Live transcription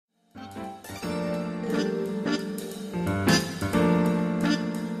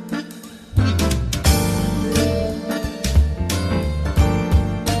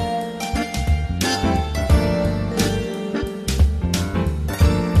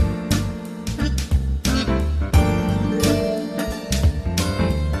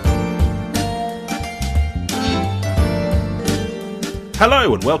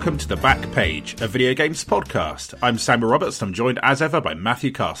Hello and welcome to The Back Page, a video games podcast. I'm Samuel Roberts and I'm joined as ever by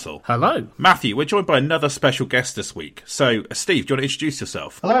Matthew Castle. Hello. Matthew, we're joined by another special guest this week. So, Steve, do you want to introduce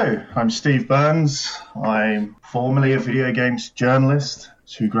yourself? Hello, I'm Steve Burns. I'm formerly a video games journalist,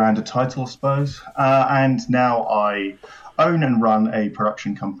 too grand a title, I suppose. And now I own and run a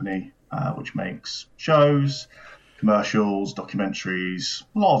production company which makes shows, commercials, documentaries,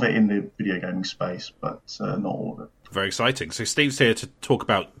 a lot of it in the video gaming space, but not all of it. Very exciting. So Steve's here to talk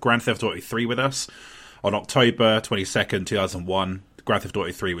about Grand Theft Auto 3 with us. On October 22nd, 2001, Grand Theft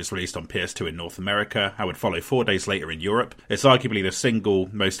Auto 3 was released on PS2 in North America and would follow 4 days later in Europe. It's arguably the single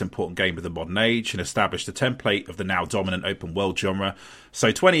most important game of the modern age and established the template of the now dominant open world genre.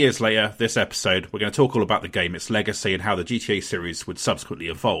 So 20 years later, this episode, we're going to talk all about the game, its legacy, and how the GTA series would subsequently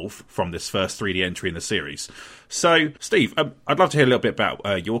evolve from this first 3D entry in the series. So, Steve, I'd love to hear a little bit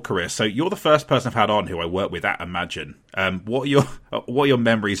about your career. So you're the first person I've had on who I worked with at Imagine. What are your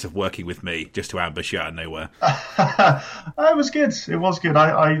memories of working with me, just to ambush you out of nowhere? It was good. It was good.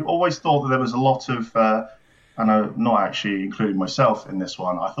 I always thought that there was a lot of, and I'm not actually including myself in this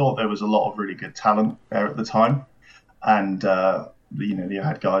one, I thought there was a lot of really good talent there at the time. And, you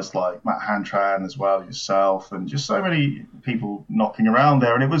had guys like Matt Hantran as well, yourself, and just so many people knocking around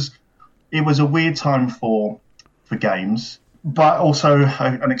there. And it was a weird time for games, but also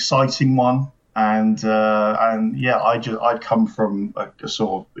an exciting one. And I'd come from a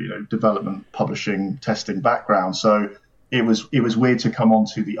sort of development, publishing, testing background, so it was weird to come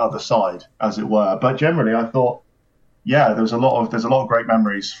onto the other side, as it were. But generally, I thought, there's a lot of great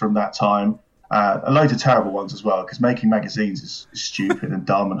memories from that time. A load of terrible ones as well, because making magazines is stupid and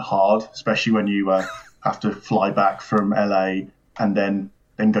dumb and hard, especially when you have to fly back from LA and then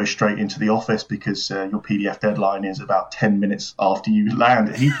go straight into the office because your PDF deadline is about 10 minutes after you land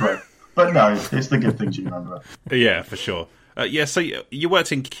at Heathrow. But no, it's the good things you remember. Yeah, for sure. So you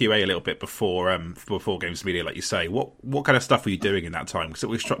worked in QA a little bit before Games Media, like you say. What kind of stuff were you doing in that time? Because it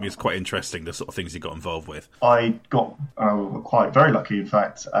always struck me as quite interesting, the sort of things you got involved with. I got quite very lucky, in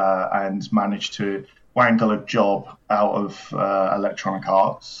fact, and managed to wangle a job out of Electronic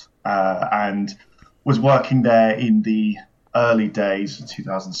Arts and was working there in the early days of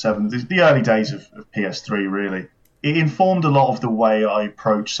 2007, the early days of PS3, really. It informed a lot of the way I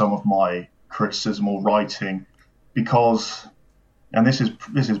approach some of my criticism or writing, because, and this is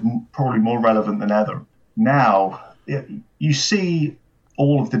probably more relevant than ever, now you see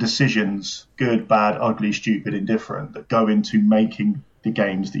all of the decisions, good, bad, ugly, stupid, indifferent, that go into making the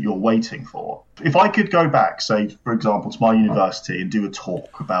games that you're waiting for. If I could go back, say, for example, to my university and do a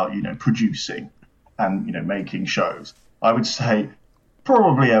talk about, producing and, making shows, I would say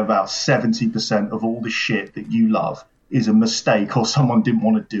probably about 70% of all the shit that you love is a mistake, or someone didn't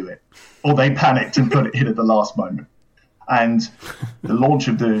want to do it, or they panicked and put it in at the last moment. And the launch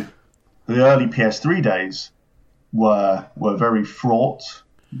of the early PS3 days were very fraught.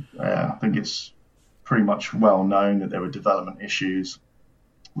 I think it's pretty much well known that there were development issues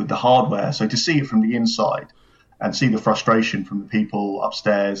with the hardware. So to see it from the inside and see the frustration from the people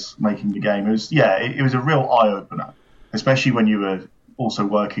upstairs making the game, it was a real eye-opener, especially when you were also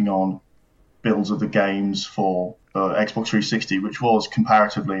working on builds of the games for Xbox 360, which was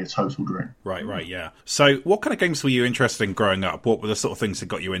comparatively a total dream. Right, yeah. So what kind of games were you interested in growing up? What were the sort of things that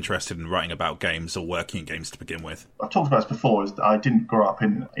got you interested in writing about games or working in games to begin with? I've talked about this before, is that I didn't grow up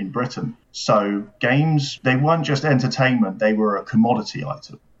in Britain. So games, they weren't just entertainment, they were a commodity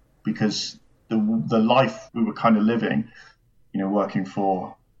item, because the life we were kind of living, working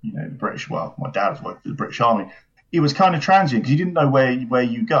for, British, well, my dad was working for the British Army. It was kind of transient because you didn't know where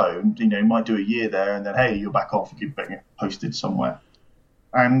you go. And, you might do a year there and then, hey, you're back off, you get posted somewhere.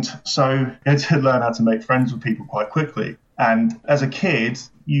 And so you had to learn how to make friends with people quite quickly. And as a kid,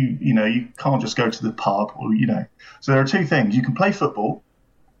 you can't just go to the pub or, So there are two things. You can play football,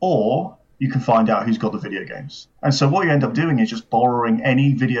 or you can find out who's got the video games. And so what you end up doing is just borrowing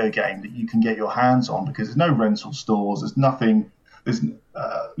any video game that you can get your hands on, because there's no rental stores, there's nothing. There's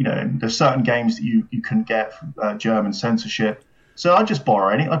certain games that you can get from German censorship. So I'd just borrow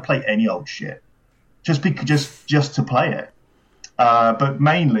I'd play any old shit, just to play it. But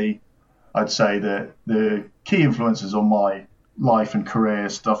mainly, I'd say that the key influences on my life and career,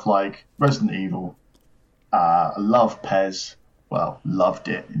 stuff like Resident Evil. I love PES. Well, loved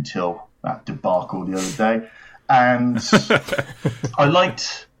it until that debacle the other day. And I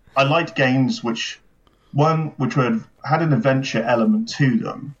liked games which had an adventure element to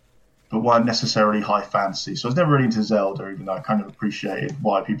them, but weren't necessarily high fantasy. So I was never really into Zelda, even though I kind of appreciated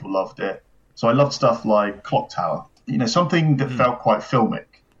why people loved it. So I loved stuff like Clock Tower, something that felt quite filmic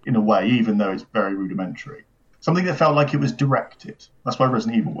in a way, even though it's very rudimentary. something that felt like it was directed. That's why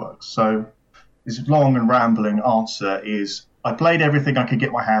Resident Evil works. So this long and rambling answer is I played everything I could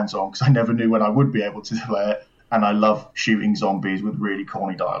get my hands on because I never knew when I would be able to play it. And I love shooting zombies with really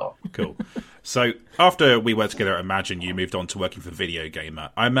corny dialogue. Cool. So after we worked together at Imagine, you moved on to working for Video Gamer.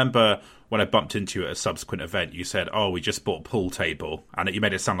 I remember when I bumped into you at a subsequent event, you said, we just bought a pool table. And you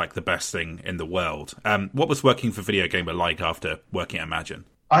made it sound like the best thing in the world. What was working for Video Gamer like after working at Imagine?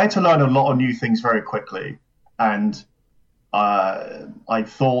 I had to learn a lot of new things very quickly. And I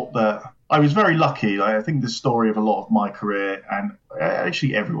thought that I was very lucky. I think the story of a lot of my career, and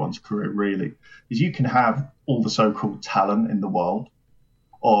actually everyone's career really, is you can have all the so-called talent in the world,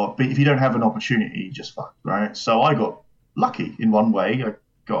 but if you don't have an opportunity, you just fucked, right? So I got lucky in one way. I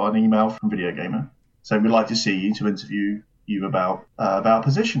got an email from Video Gamer saying, we'd like to see you to interview you about a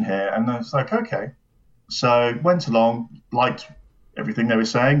position here. And I was like, okay. So went along, liked everything they were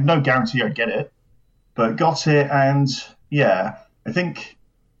saying. No guarantee I'd get it, but got it. And yeah, I think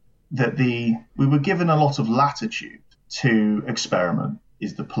that we were given a lot of latitude to experiment,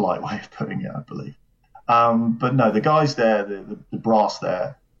 is the polite way of putting it, I believe. But no, the guys there, the brass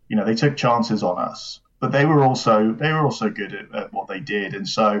there, they took chances on us, but they were also good at what they did, and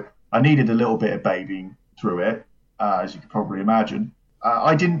so I needed a little bit of babying through it, as you could probably imagine.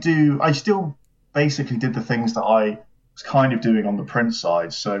 I still basically did the things that I was kind of doing on the print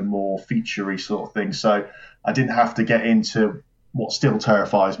side, so more featurey sort of things. So I didn't have to get into what still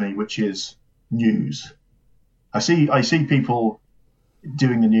terrifies me, which is news. I see people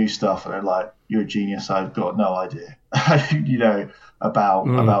doing the news stuff and they're like, you're a genius, I've got no idea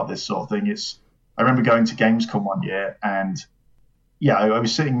about this sort of thing. I remember going to Gamescom one year, and I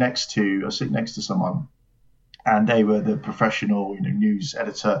was sitting next to someone, and they were the professional lews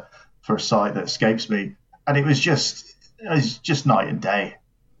editor for a site that escapes me, and it was just night and day.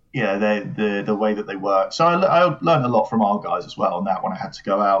 The way that they work. So I learned a lot from our guys as well on that when I had to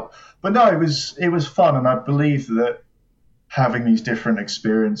go out. But no, it was fun, and I believe that having these different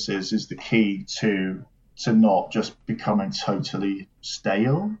experiences is the key to not just becoming totally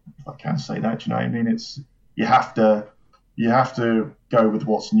stale, if I can say that. Do you know what I mean? It's you have to go with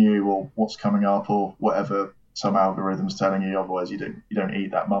what's new or what's coming up or whatever some algorithm's telling you. Otherwise, you don't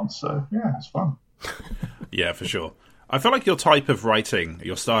eat that month. So yeah, it's fun. Yeah, for sure. I feel like your type of writing,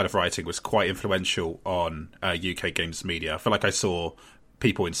 your style of writing, was quite influential on UK games media. I feel like I saw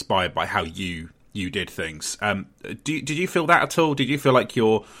people inspired by how you did things. Did you feel that at all? Did you feel like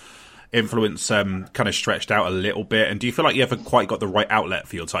your influence kind of stretched out a little bit? And do you feel like you ever quite got the right outlet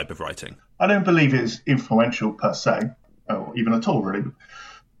for your type of writing? I don't believe it's influential per se, or even at all, really.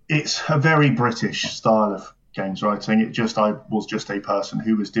 It's a very British style of games writing. I was just a person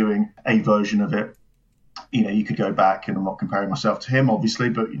who was doing a version of it. You could go back, and I'm not comparing myself to him, obviously,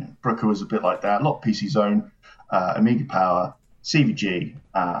 but Brooker was a bit like that. A lot of PC Zone, Amiga Power, CVG,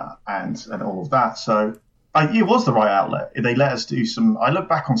 and all of that. So it was the right outlet. They let us do some. I look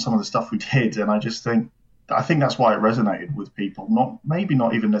back on some of the stuff we did, and I think that's why it resonated with people. Maybe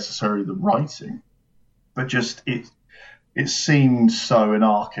not even necessarily the writing, but just it seemed so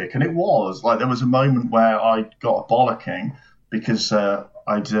anarchic, and it was like there was a moment where I got a bollocking because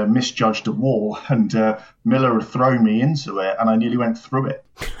I'd misjudged a wall, and Miller had thrown me into it, and I nearly went through it.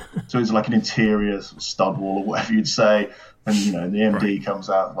 So it was like an interior sort of stud wall or whatever you'd say, and the MD comes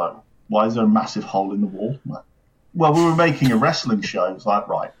out like, why is there a massive hole in the wall? Like, well, we were making a wrestling show. It's like,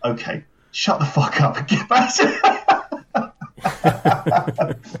 right, okay, shut the fuck up and get back to it.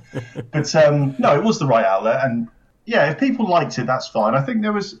 But no, it was the right outlet, and yeah, if people liked it, that's fine. I think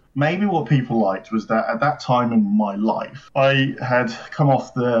there was maybe what people liked was that at that time in my life, I had come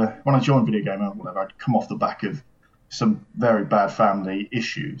off when I joined Video Gamer, whatever, I'd come off the back of some very bad family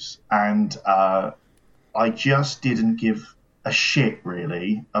issues, and I just didn't give a shit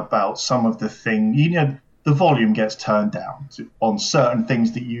really about some of the things. The volume gets turned down on certain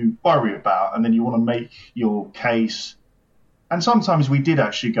things that you worry about, and then you want to make your case. And sometimes we did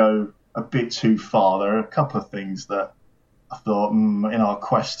actually go a bit too far. There are a couple of things that I thought in our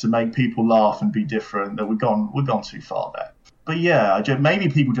quest to make people laugh and be different that we've gone too far there. But yeah, maybe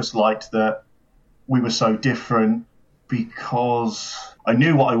people just liked that we were so different because I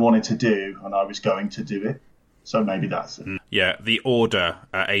knew what I wanted to do and I was going to do it. So maybe that's it. Yeah, the Order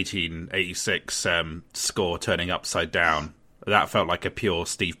 1886 score turning upside down, that felt like a pure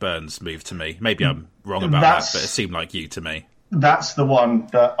Steve Burns move to me. Maybe I'm wrong about that, but it seemed like you to me. That's the one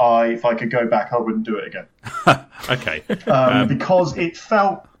that if I could go back, I wouldn't do it again. Okay. Because it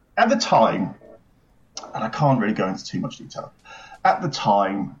felt, at the time, and I can't really go into too much detail, at the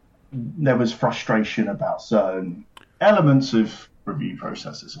time, there was frustration about certain elements of review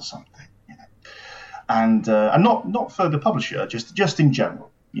processes or something. and not for the publisher, just in general.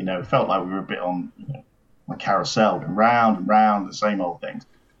 It felt like we were a bit on a carousel, going round and round, the same old things.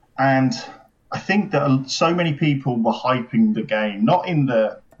 And I think that so many people were hyping the game, not in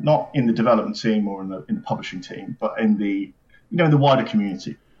the development team or in the publishing team, but in the the wider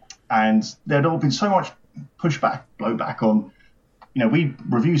community. And there'd all been so much pushback, blowback on, we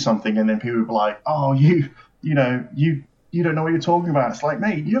review something and then people would be like, oh, you don't know what you're talking about. It's like,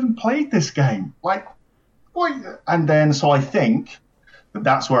 mate, you haven't played this game. Like, what? And then, so I think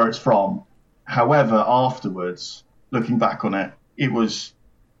that's where it's from. However, afterwards, looking back on it,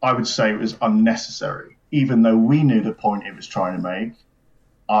 I would say it was unnecessary. Even though we knew the point it was trying to make,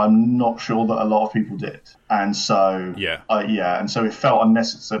 I'm not sure that a lot of people did. And so, and so it felt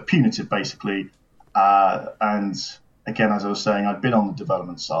unnecessary, punitive, basically. And again, as I was saying, I'd been on the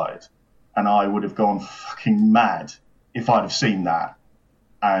development side, and I would have gone fucking mad if I'd have seen that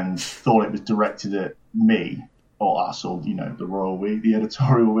and thought it was directed at me or us or, the royal we, the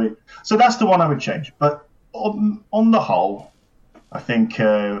editorial we. So that's the one I would change. But on the whole, I think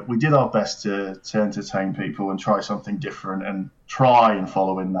we did our best to entertain people and try something different and try and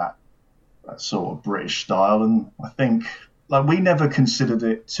follow in that sort of British style. And I think we never considered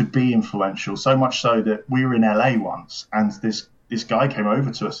it to be influential, so much so that we were in LA once and this guy came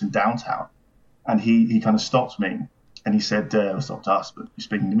over to us in downtown and he kind of stopped me and he said, stopped us, but he's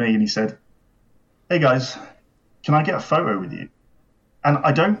speaking to me, and he said, hey guys, can I get a photo with you? And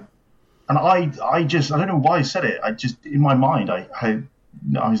I don't know why he said it. I just, in my mind, I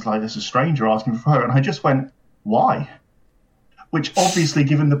was like, there's a stranger asking for a photo. And I just went, why? Which obviously,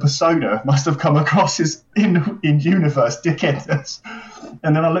 given the persona, must have come across as in-universe dickheadness.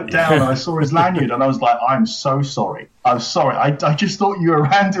 And then I looked down and I saw his lanyard and I was like, I'm so sorry. I'm sorry. I just thought you were a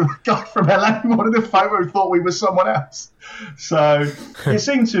random guy from LA who wanted a photo, thought we were someone else. So it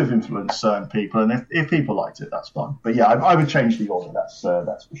seemed to have influenced certain people. And if people liked it, that's fine. But yeah, I would change the order. That's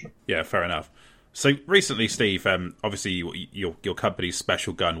for sure. Yeah, fair enough. So recently, Steve, obviously your company's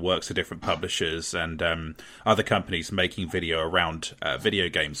Special Gun works with different publishers and other companies making video around video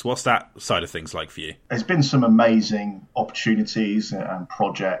games. What's that side of things like for you? There's been some amazing opportunities and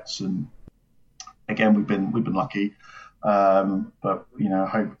projects, and again, we've been lucky. But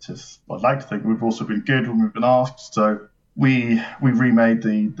I'd like to think we've also been good when we've been asked. So we remade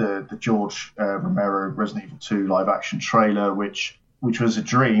the George Romero Resident Evil 2 live action trailer, which was a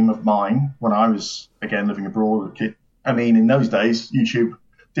dream of mine when I was, again, living abroad. I mean, in those days, YouTube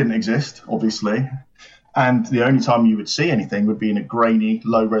didn't exist, obviously. And the only time you would see anything would be in a grainy,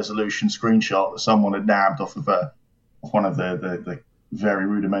 low-resolution screenshot that someone had nabbed off of one of the very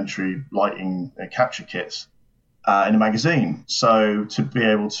rudimentary lighting capture kits in a magazine. So to be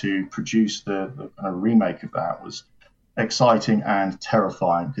able to produce the kind of remake of that was exciting and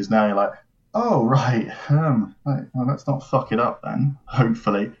terrifying, because now you're like, oh, right. Well, let's not fuck it up then,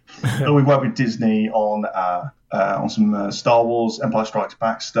 hopefully. We've worked with Disney on some Star Wars Empire Strikes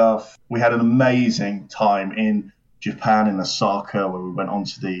Back stuff. We had an amazing time in Japan, in Osaka, where we went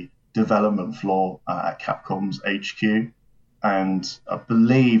onto the development floor at Capcom's HQ. And I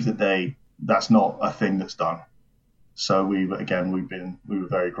believe that's not a thing that's done. So we were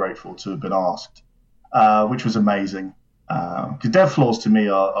very grateful to have been asked, which was amazing. Because dev floors to me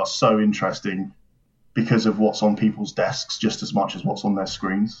are so interesting because of what's on people's desks just as much as what's on their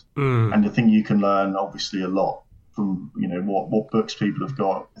screens. And I think you can learn obviously a lot from what books people have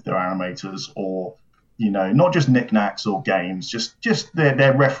got if they're animators, or not just knickknacks or games, just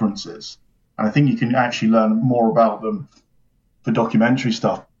their references. And I think you can actually learn more about them for documentary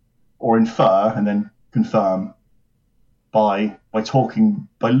stuff, or infer and then confirm by talking,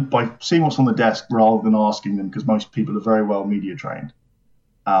 by seeing what's on the desk rather than asking them, because most people are very well media trained.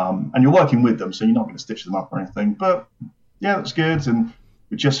 And you're working with them, so you're not going to stitch them up or anything. But yeah, that's good. And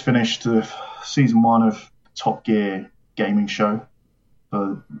we just finished season 1 of Top Gear gaming show,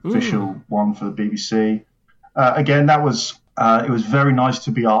 the official one for the BBC. Again, it was very nice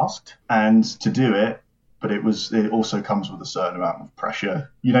to be asked and to do it, but it also comes with a certain amount of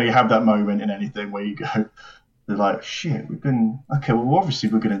pressure. You have that moment in anything where you go, they're like, shit, obviously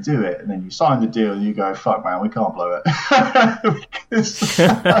we're going to do it. And then you sign the deal and you go, fuck, man, we can't blow it.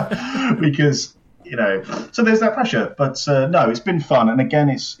 because so there's that pressure. But no, it's been fun. And again,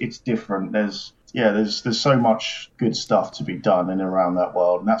 it's different. There's so much good stuff to be done in and around that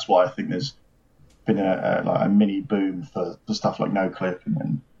world. And that's why I think there's been a mini boom for stuff like NoClip, and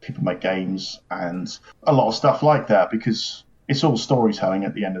then people make games and a lot of stuff like that, because it's all storytelling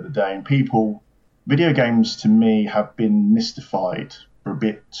at the end of the day. And video games, to me, have been mystified for a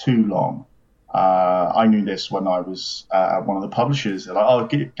bit too long. I knew this when I was at one of the publishers. They're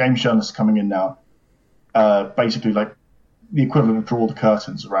like, game journalists coming in now. basically like the equivalent of draw the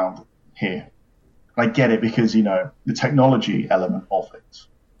curtains around here. I get it because, you know, the technology element of it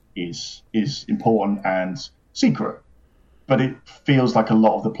is important and secret, but it feels like a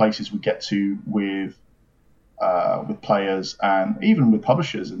lot of the places we get to with players and even with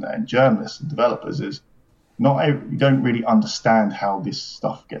publishers and journalists and developers is you don't really understand how this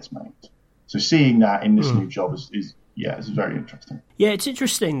stuff gets made. So seeing that in this new job is very interesting. Yeah, it's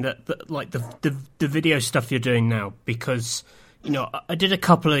interesting that like the video stuff you're doing now, because, you know, I did a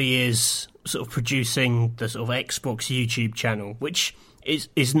couple of years sort of producing the sort of Xbox YouTube channel, which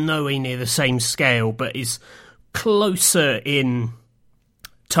is nowhere near the same scale, but is closer in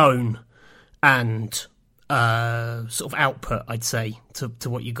tone and sort of output, I'd say, to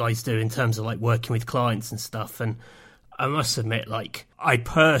what you guys do in terms of like working with clients and stuff. And I must admit, like, I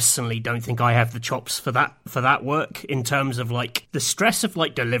personally don't think I have the chops for that work in terms of like the stress of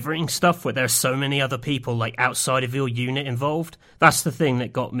like delivering stuff where there's so many other people like outside of your unit involved. That's the thing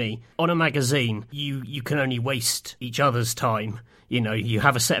that got me. On a magazine, you can only waste each other's time. You know, you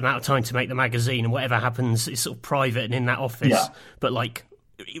have a set amount of time to make the magazine, and whatever happens is sort of private and in that office. Yeah. But like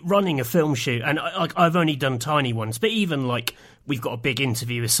running a film shoot, and I've only done tiny ones, but even like we've got a big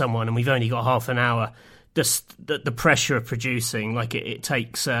interview with someone and we've only got half an hour. The pressure of producing, like it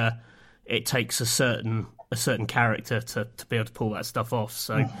takes a certain character to be able to pull that stuff off.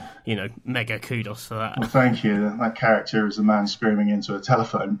 So, you know, mega kudos for that. Well, thank you. That character is a man screaming into a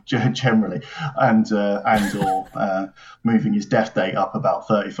telephone generally, and or moving his death date up about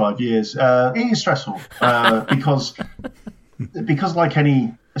 35 years. It is stressful because like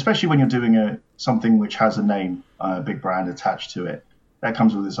any, especially when you're doing something which has a name, a big brand attached to it. That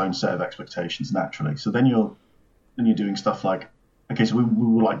comes with its own set of expectations naturally. So then you're doing stuff like, okay, so we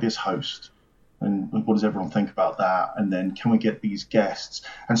were like this host, and what does everyone think about that? And then can we get these guests?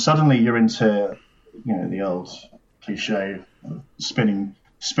 And suddenly you're into, you know, the old cliche of spinning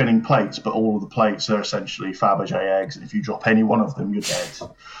plates, but all of the plates are essentially Fabergé eggs, and if you drop any one of them, you're dead.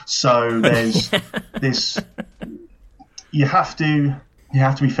 So there's this. You have to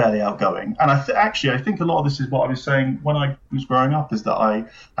be fairly outgoing. And I think a lot of this is what I was saying when I was growing up, is that I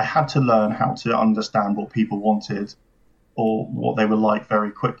had to learn how to understand what people wanted or what they were like very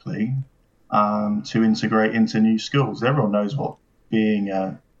quickly to integrate into new schools. Everyone knows what being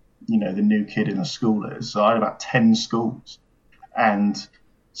the new kid in a school is. So I had about 10 schools. And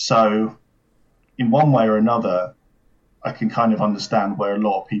so in one way or another, I can kind of understand where a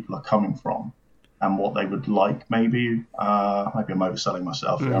lot of people are coming from and what they would like, maybe. Maybe I'm overselling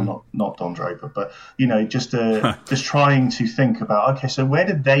myself here. I'm not Don Draper, but, you know, just trying to think about, okay, so where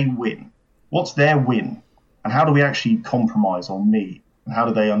did they win? What's their win? And how do we actually compromise on me? And how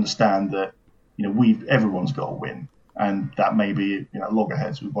do they understand that, you know, everyone's got to win? And that may be, you know,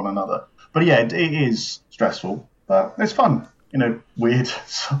 loggerheads with one another. But yeah, it is stressful, but it's fun in a weird,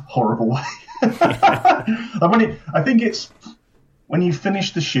 horrible way. I think it's, when you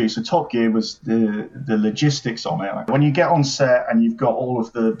finish the shoot, so Top Gear was the logistics on it. Like when you get on set and you've got all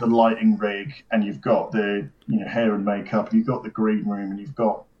of the lighting rig, and you've got the, you know, hair and makeup, and you've got the green room, and you've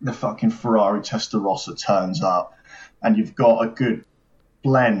got the fucking Ferrari Testarossa turns up, and you've got a good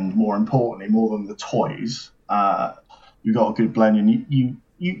blend, more importantly, more than the toys. You've got a good blend, and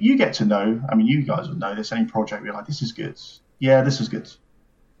you get to know, I mean, you guys would know this, any project, you're like, this is good. Yeah, this is good.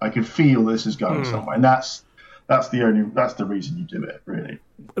 I can feel this is going somewhere. And that's the reason you do it, really.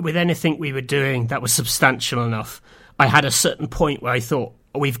 With anything we were doing that was substantial enough, I had a certain point where I thought,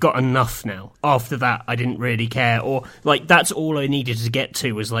 we've got enough now. After that, I didn't really care. Or, like, that's all I needed to get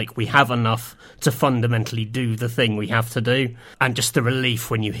to was, like, we have enough to fundamentally do the thing we have to do. And just the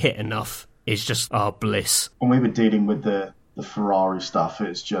relief when you hit enough is just our bliss. When we were dealing with the Ferrari stuff,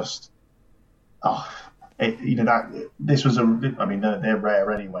 it's just, this was they're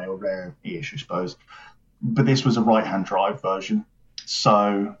rare anyway, or rare-ish, I suppose. But this was a right-hand drive version,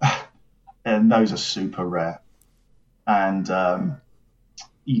 so and those are super rare. And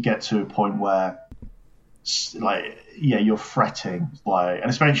you get to a point where, like, yeah, you're fretting, like, and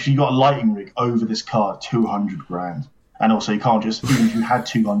especially you got a lighting rig over this car, $200,000, and also you can't just, even if you had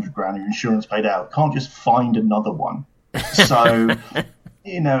 $200,000, your insurance paid out, can't just find another one. So.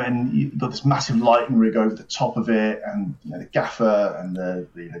 You know, and you've got this massive lighting rig over the top of it, and, you know, the gaffer and the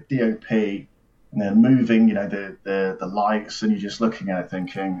DOP, and they're moving, you know, the lights, and you're just looking at it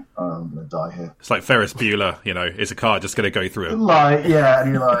thinking, oh, I'm going to die here. It's like Ferris Bueller, you know, is a car just going to go through it? Like, yeah,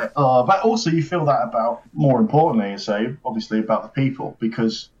 and you're like, oh, but also you feel that about, more importantly, say, obviously about the people,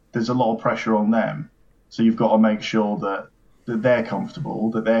 because there's a lot of pressure on them. So you've got to make sure that they're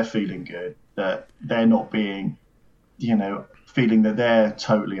comfortable, that they're feeling good, that they're not being, you know, feeling that they're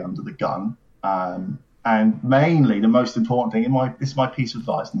totally under the gun. And mainly, the most important thing, this is my piece of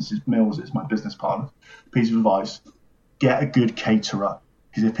advice, and this is Mills, it's my business partner, piece of advice, get a good caterer.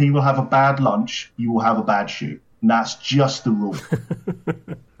 Because if people have a bad lunch, you will have a bad shoot. And that's just the rule.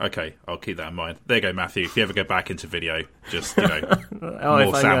 Okay, I'll keep that in mind. There you go, Matthew. If you ever go back into video, just, Oh, more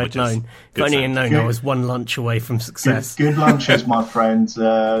if sandwiches. If only I'd known I was one lunch away from success. Good lunches, my friend.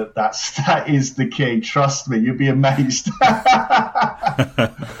 That is the key. Trust me, you'll be amazed.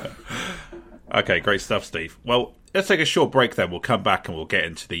 Okay, great stuff, Steve. Well, let's take a short break then. We'll come back and we'll get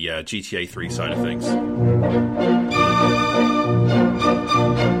into the GTA 3 side of things.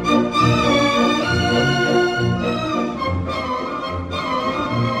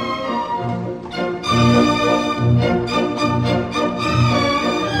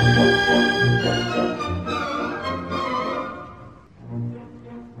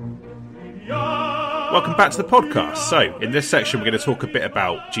 Welcome back to the podcast. So, in this section, we're going to talk a bit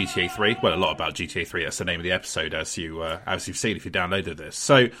about GTA 3. Well, a lot about GTA 3. That's the name of the episode, as you've seen if you downloaded this.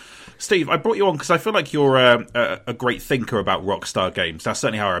 So, Steve, I brought you on because I feel like you're a great thinker about Rockstar games. That's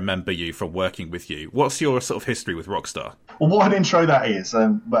certainly how I remember you from working with you. What's your sort of history with Rockstar? Well, what an intro that is.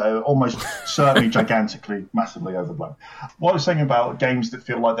 Almost certainly gigantically, massively overblown. What I was saying about games that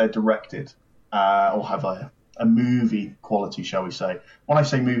feel like they're directed or have a movie quality, shall we say. When I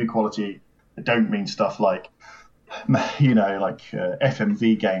say movie quality, I don't mean stuff like,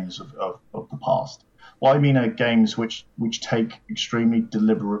 FMV games of the past. What I mean are games which take extremely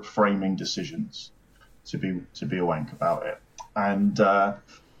deliberate framing decisions, to be a wank about it. And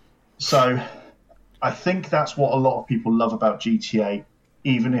so I think that's what a lot of people love about GTA,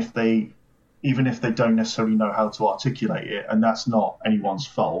 even if they don't necessarily know how to articulate it. And that's not anyone's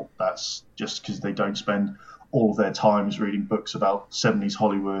fault. That's just because they don't spend all of their times reading books about 70s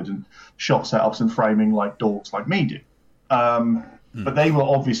Hollywood and shot setups and framing like dorks like me do. But they were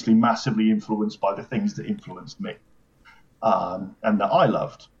obviously massively influenced by the things that influenced me and that I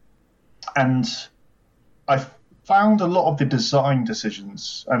loved. And I found a lot of the design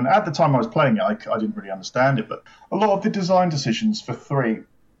decisions, and at the time I was playing it, I didn't really understand it, but a lot of the design decisions for 3,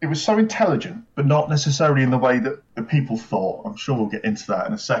 it was so intelligent, but not necessarily in the way that the people thought. I'm sure we'll get into that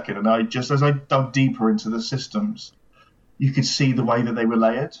in a second. And as I dug deeper into the systems, you could see the way that they were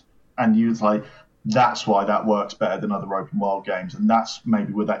layered. And you was like, that's why that works better than other open world games. And that's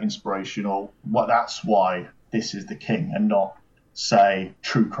maybe with that inspiration, or that's why this is the king and not, say,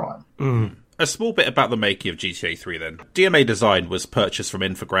 True Crime. A small bit about the making of GTA 3 then. DMA Design was purchased from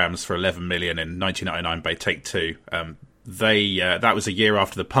Infogrames for $11 million in 1999 by Take-Two. That was a year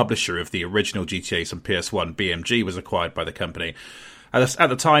after the publisher of the original GTAs on PS1, BMG, was acquired by the company. At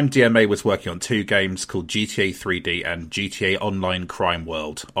the time, DMA was working on 2 games called GTA 3D and GTA Online Crime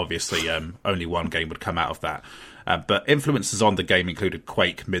World. Obviously, only one game would come out of that. But influences on the game included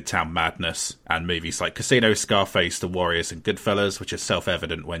Quake, Midtown Madness, and movies like Casino, Scarface, The Warriors, and Goodfellas, which is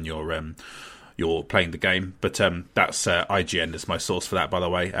self-evident when you're playing the game. But that's IGN is my source for that, by the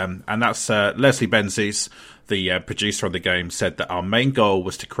way. And that's Leslie Benzies, the producer on the game, said that our main goal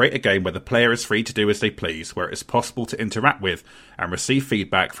was to create a game where the player is free to do as they please, where it is possible to interact with and receive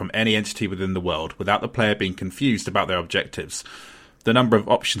feedback from any entity within the world without the player being confused about their objectives. The number of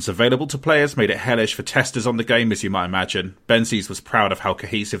options available to players made it hellish for testers on the game, as you might imagine. Benzies was proud of how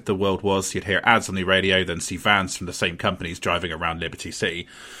cohesive the world was. You'd hear ads on the radio, then see vans from the same companies driving around Liberty City.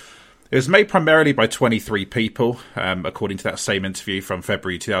 It was made primarily by 23 people, according to that same interview from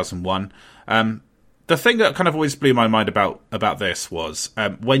February 2001. The thing that kind of always blew my mind about this was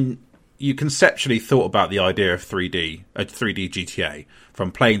when you conceptually thought about the idea of 3D GTA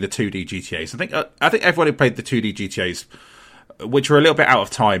from playing the 2D GTAs. I think everyone who played the 2D GTAs, which were a little bit out of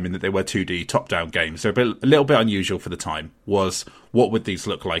time in that they were 2D top-down games, they're a little bit unusual for the time, was what would these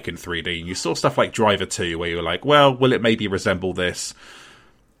look like in 3D? And you saw stuff like Driver 2 where you were like, well, will it maybe resemble this?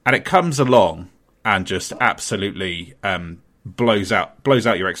 And it comes along and just absolutely blows out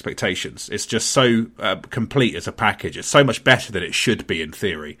your expectations. It's just so complete as a package. It's so much better than it should be in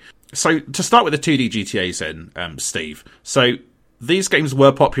theory. So to start with the 2D GTAs then, Steve. So these games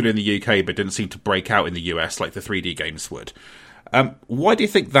were popular in the UK but didn't seem to break out in the US like the 3D games would. Why do you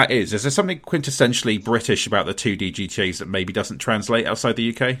think that is? Is there something quintessentially British about the 2D GTAs that maybe doesn't translate outside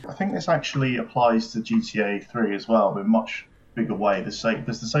the UK? I think this actually applies to GTA 3 as well, but in a much bigger way. There's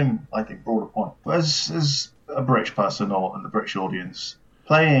the same, I think, broader point. As a British person or in the British audience,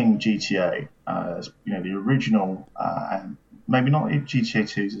 playing GTA, the original, and maybe not GTA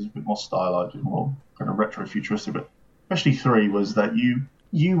 2 is a bit more stylized, more kind of retro-futuristic, but especially 3 was that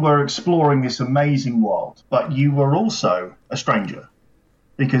you were exploring this amazing world, but you were also a stranger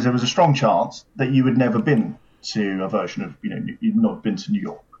because there was a strong chance that you had never been to a version of, you'd not been to New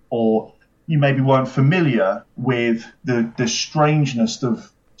York, or you maybe weren't familiar with the strangeness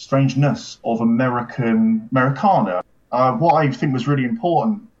of Americana. What I think was really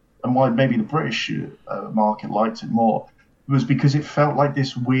important, and why maybe the British market liked it more, was because it felt like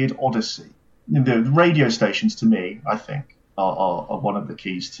this weird odyssey. The radio stations, to me, I think, are one of the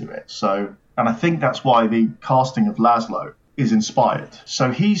keys to it. So, and I think that's why the casting of Laszlo is inspired.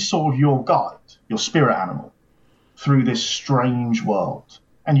 So he's sort of your guide, your spirit animal, through this strange world.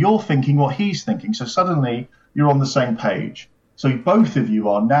 And you're thinking what he's thinking. So suddenly you're on the same page. So both of you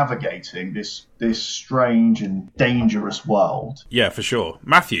are navigating this strange and dangerous world. Yeah, for sure.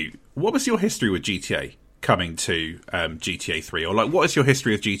 Matthew, what was your history with GTA coming to GTA 3? Or like, what is your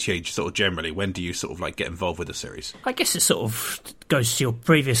history of GTA sort of generally? When do you sort of like get involved with the series? I guess it sort of goes to your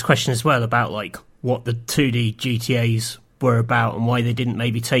previous question as well about like what the 2D GTAs were about and why they didn't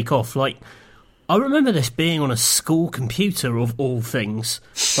maybe take off. Like, I remember this being on a school computer of all things.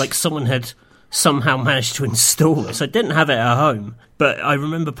 Like someone had somehow managed to install this. I didn't have it at home, but I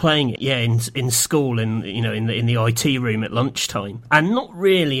remember playing it, in school, in the IT room at lunchtime, and not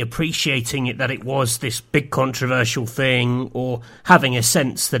really appreciating it that it was this big controversial thing, or having a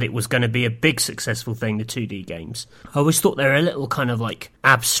sense that it was going to be a big successful thing. The 2D games, I always thought they were a little kind of like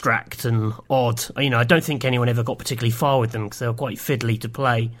abstract and odd. I don't think anyone ever got particularly far with them because they were quite fiddly to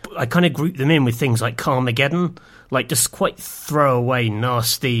play. I kind of grouped them in with things like Carmageddon, like just quite throwaway,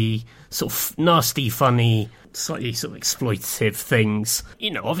 nasty, funny, slightly sort of exploitative things.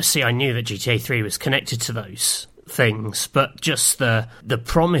 Obviously I knew that GTA 3 was connected to those things, but just the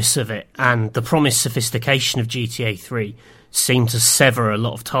promise of it and the promised sophistication of GTA 3 seemed to sever a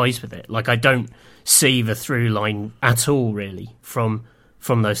lot of ties with it. Like, I don't see the through line at all, really, from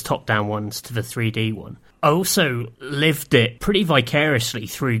those top-down ones to the 3D one. I also lived it pretty vicariously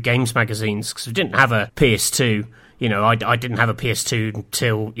through games magazines, because I didn't have a PS2. I didn't have a PS2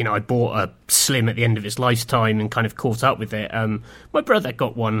 until, I bought a Slim at the end of its lifetime and kind of caught up with it. My brother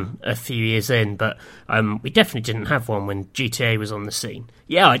got one a few years in, but we definitely didn't have one when GTA was on the scene.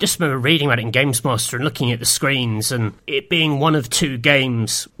 Yeah, I just remember reading about it in Games Master and looking at the screens, and it being one of two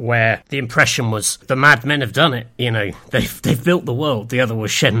games where the impression was the madmen have done it. They've built the world. The other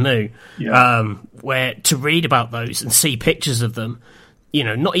was Shenmue. Yeah. Where to read about those and see pictures of them,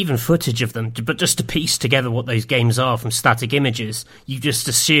 not even footage of them, but just to piece together what those games are from static images, you just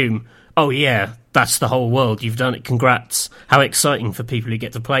assume, oh yeah, that's the whole world, you've done it, congrats, how exciting for people who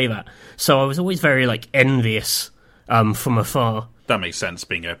get to play that. So I was always very, envious from afar. That makes sense,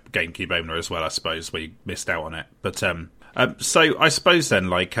 being a GameCube owner as well, I suppose, where you missed out on it. But, so I suppose then,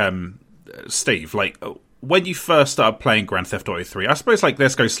 Steve, when you first started playing Grand Theft Auto 3, I suppose,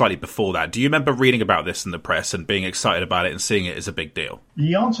 let's go slightly before that. Do you remember reading about this in the press and being excited about it and seeing it as a big deal?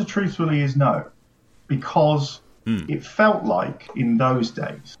 The answer, truthfully, is no. Because it felt like, in those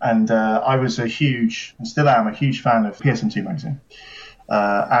days, and I was and still am, a huge fan of PSM2 magazine.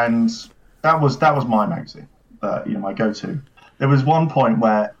 And that was my magazine, my go-to. There was one point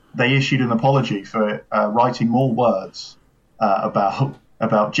where they issued an apology for writing more words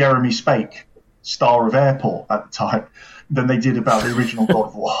about Jeremy Spake, star of Airport at the time, than they did about the original God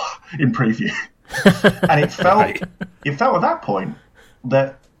of War in preview. And it felt at that point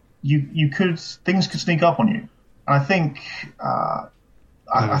that things could sneak up on you. And I think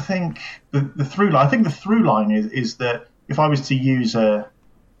I think the through line is that if I was to use a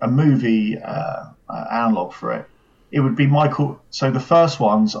movie analog for it, it would be Michael. So the first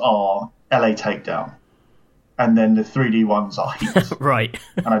ones are LA Takedown, and then the 3D ones are Heat. Right.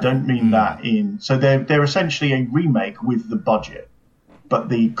 And I don't mean that in... So they're essentially a remake with the budget, but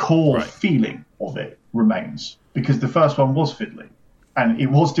the core feeling of it remains, because the first one was fiddly, and it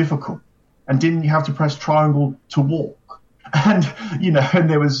was difficult, and didn't you have to press triangle to walk? And, and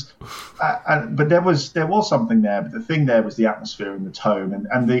there was... but there was something there, but the thing there was the atmosphere and the tone,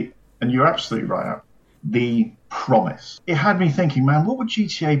 and you're absolutely right, the promise. It had me thinking, man, what would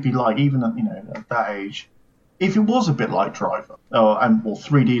GTA be like, even at that age, if it was a bit like Driver, or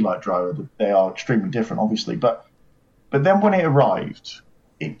 3D like Driver? They are extremely different, obviously. But then when it arrived,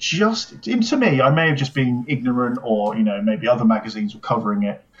 to me, I may have just been ignorant, or maybe other magazines were covering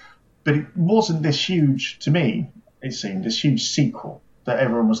it, but it wasn't this huge, to me, it seemed, this huge sequel that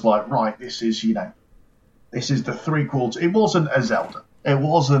everyone was like, right, this is the threequel. It wasn't a Zelda. It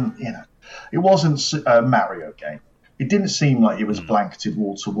wasn't a Mario game. It didn't seem like it was blanketed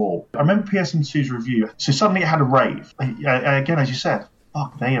wall to wall. I remember PSM2's review. So suddenly it had a rave. Again, as you said,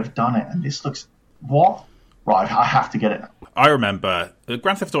 fuck, they have done it. And this looks... What? Right, I have to get it. I remember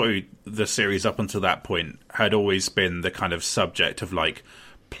Grand Theft Auto, the series up until that point, had always been the kind of subject of,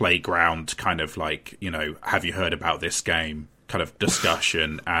 playground kind of, have you heard about this game kind of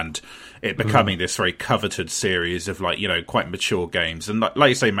discussion and it becoming this very coveted series of like, you know, quite mature games. And like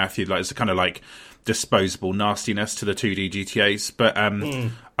you say, Matthew, like it's a kind of like disposable nastiness to the 2D GTAs. But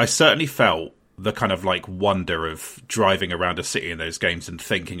I certainly felt the kind of like wonder of driving around a city in those games and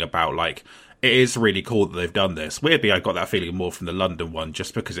thinking about like, it is really cool that they've done this. Weirdly, I got that feeling more from the London one,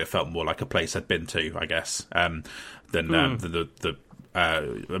 just because it felt more like a place I'd been to, I guess, than the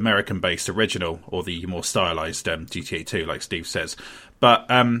American-based original or the more stylized GTA 2, like Steve says. But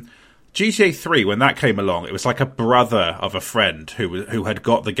GTA 3, when that came along, it was like a brother of a friend who had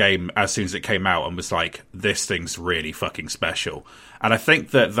got the game as soon as it came out and was like, this thing's really fucking special. And I think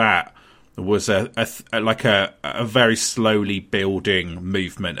that was a very slowly building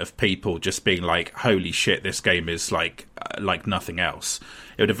movement of people just being like, holy shit, this game is like nothing else.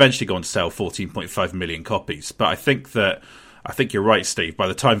 It would eventually go on to sell 14.5 million copies. But I think you're right, Steve. By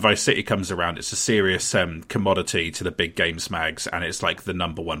the time Vice City comes around, it's a serious commodity to the big games mags, and it's like the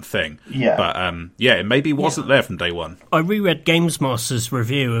number one thing. Yeah. But it maybe wasn't there from day one. I reread Games Master's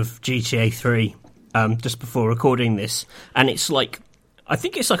review of GTA 3 just before recording this, and it's like, I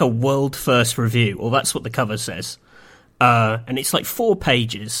think it's like a world first review, or that's what the cover says. And it's like 4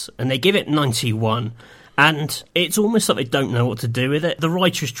 pages, and they give it 91. And it's almost like they don't know what to do with it. The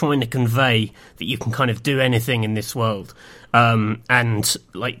writer is trying to convey that you can kind of do anything in this world. And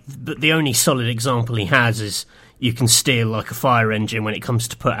like the only solid example he has is you can steal like a fire engine when it comes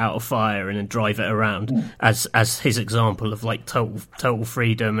to put out a fire and then drive it around as his example of like total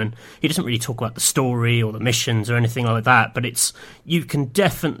freedom. And he doesn't really talk about the story or the missions or anything like that, but you can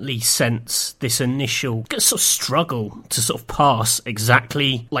definitely sense this initial sort of struggle to sort of pass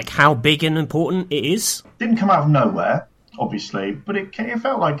exactly like how big and important it is. Didn't come out of nowhere, obviously, but it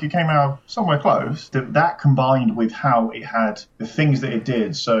felt like it came out somewhere close. That combined with how it had the things that it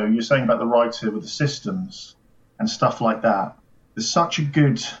did. So you're saying about the writer with the systems and stuff like that. There's such a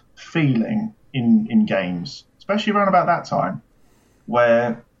good feeling in games, especially around about that time,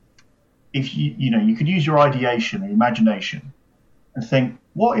 where if you could use your ideation or imagination and think,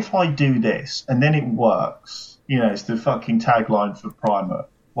 what if I do this and then it works? You know, it's the fucking tagline for Primer.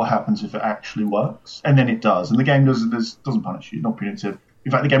 What happens if it actually works? And then it does. And the game doesn't punish you, not punitive.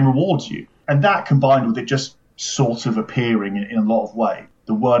 In fact, the game rewards you. And that combined with it just sort of appearing in a lot of ways.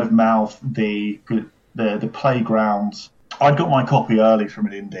 The word of mouth, the playground. I'd got my copy early from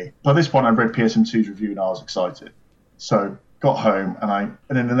an indie. By this point, I'd read PSM2's review and I was excited. So got home and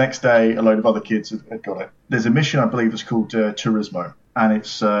then the next day, a load of other kids had got it. There's a mission, I believe, that's called Turismo. And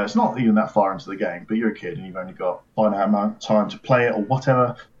it's not even that far into the game, but you're a kid and you've only got a finite amount of time to play it or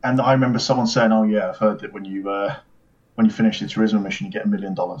whatever. And I remember someone saying, "Oh yeah, I've heard that when you finish the Turismo mission, you get $1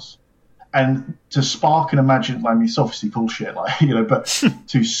 million." And to spark an imagination, I mean, it's obviously bullshit, but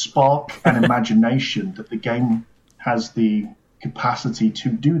to spark an imagination that the game has the capacity to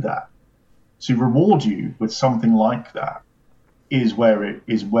do that, to reward you with something like that, is where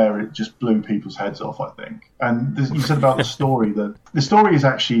it just blew people's heads off, I think. And you said about the story, that the story is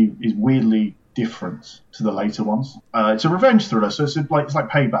weirdly different to the later ones. It's a revenge thriller, so it's like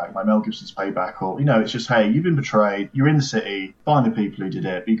Payback, like Mel Gibson's Payback, or it's just, hey, you've been betrayed, you're in the city, find the people who did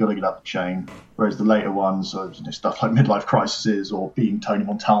it, but you've got to get up the chain. Whereas the later ones are stuff like Midlife Crises or being Tony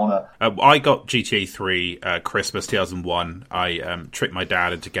Montana. I got GTA 3 Christmas 2001. I tricked my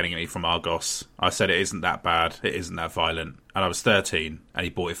dad into getting it from Argos. I said it isn't that bad, it isn't that violent, and I was 13, and he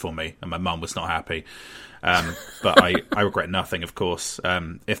bought it for me, and my mum was not happy. But I regret nothing, of course.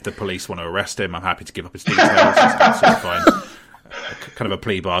 If the police want to arrest him, I'm happy to give up his details. It's absolutely fine. Kind of a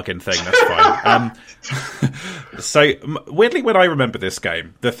plea bargain thing, that's fine. So, weirdly, when I remember this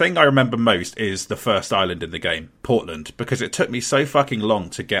game, the thing I remember most is the first island in the game, Portland, because it took me so fucking long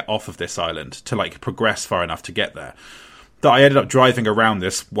to get off of this island, to progress far enough to get there, that I ended up driving around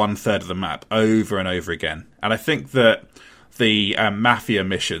this 1/3 of the map over and over again. And I think that the mafia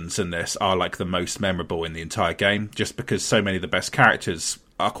missions in this are the most memorable in the entire game, just because so many of the best characters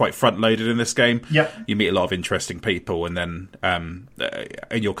are quite front-loaded in this game. Yep. You meet a lot of interesting people, and then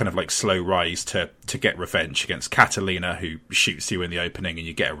in your kind of slow rise to get revenge against Catalina, who shoots you in the opening, and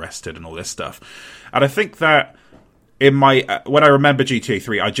you get arrested and all this stuff. And I think that when I remember GTA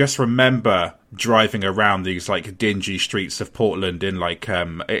 3, I just remember driving around these dingy streets of Portland in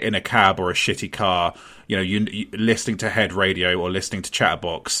in a cab or a shitty car, you listening to head radio or listening to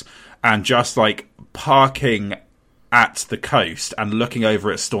Chatterbox, and just parking at the coast and looking over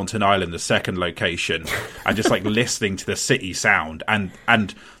at Staunton Island, the second location, and just listening to the city sound, and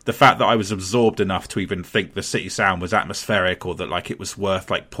the fact that I was absorbed enough to even think the city sound was atmospheric, or that it was worth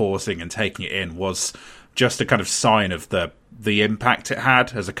pausing and taking it in, was just a kind of sign of the the impact it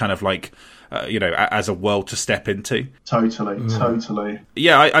had as a kind of like, as a world to step into. Totally.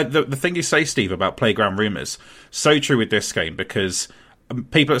 Yeah, the thing you say, Steve, about playground rumours, so true with this game, because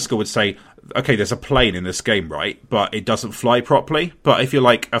people at school would say, okay, there's a plane in this game, right? But it doesn't fly properly. But if you're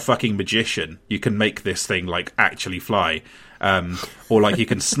like a fucking magician, you can make this thing like actually fly. Or like you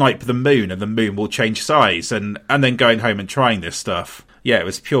can snipe the moon and the moon will change size, and then going home and trying this stuff. Yeah, it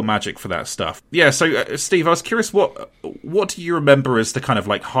was pure magic for that stuff. Yeah, so Steve, I was curious, what do you remember as the kind of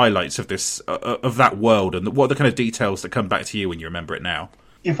like highlights of this of that world, and what are the kind of details that come back to you when you remember it now?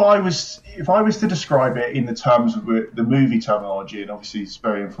 If I was to describe it in the terms of the movie terminology, and obviously it's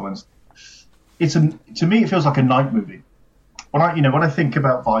very influenced, to me it feels like a night movie. When I think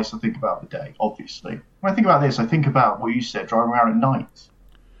about Vice, I think about the day, obviously. When I think about this, I think about what you said, driving around at night,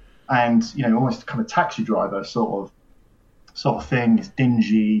 and almost kind of taxi driver sort of thing. It's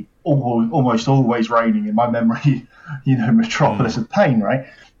dingy, almost always raining in my memory. Metropolis of pain, right?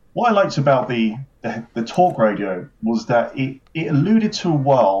 What I liked about the talk radio was that it alluded to a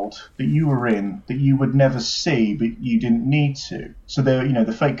world that you were in that you would never see, but you didn't need to. So there,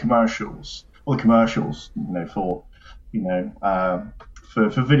 the fake commercials, or the commercials, for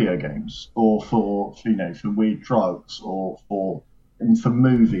video games, or for weird drugs, or for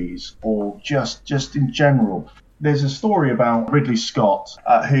movies, or just in general. There's a story about Ridley Scott,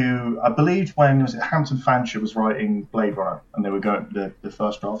 who I believe when Hampton Fancher was writing Blade Runner, and they were going the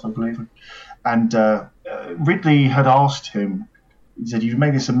first draft, I believe, and Ridley had asked him. He said, "You've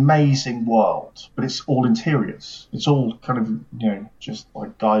made this amazing world, but it's all interiors. It's all kind of just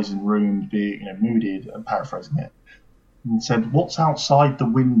like guys in rooms being mooded." I'm paraphrasing it. And said, "What's outside the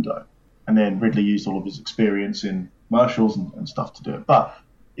window?" And then Ridley used all of his experience in commercials and stuff to do it. But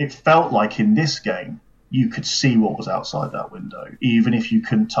it felt like in this game, you could see what was outside that window, even if you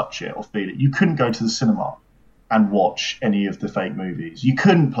couldn't touch it or feel it. You couldn't go to the cinema and watch any of the fake movies. You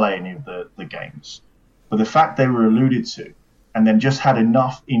couldn't play any of the games. But the fact they were alluded to, and then just had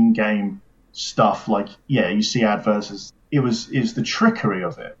enough in-game stuff, like, you see adverts, is the trickery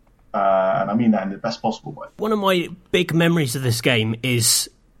of it. And I mean that in the best possible way. One of my big memories of this game is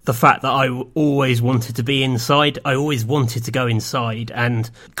the fact that I always wanted to be inside. I always wanted to go inside, and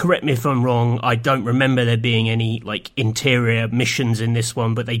correct me if I'm wrong, I don't remember there being any like interior missions in this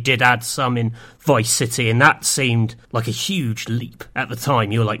one, but they did add some in Vice City, and that seemed like a huge leap at the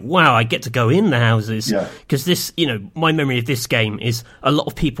time. You were like, wow, I get to go in the houses. Because this, my memory of this game is a lot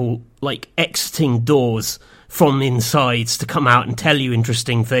of people like exiting doors from insides to come out and tell you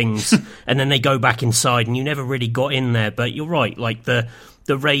interesting things, and then they go back inside and you never really got in there. But you're right, like the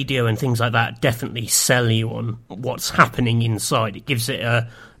radio and things like that definitely sell you on what's happening inside. It gives it a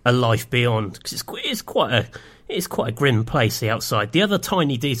life beyond, because it's quite a grim place, the outside. The other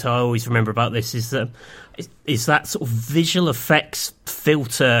tiny detail I always remember about this is that sort of visual effects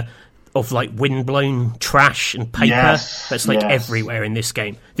filter of like windblown trash and paper that's like everywhere in this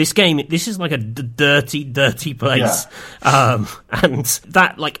game. This is like a dirty place. And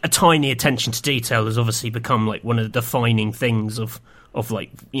that like a tiny attention to detail has obviously become like one of the defining things of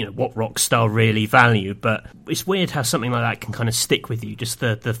like, what Rockstar really value. But it's weird how something like that can kind of stick with you. Just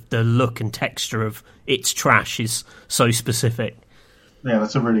the look and texture of its trash is so specific. Yeah,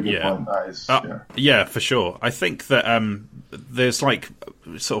 that's a really good point. That is, yeah, for sure. I think that there's like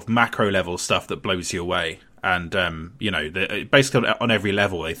sort of macro level stuff that blows you away, and basically on every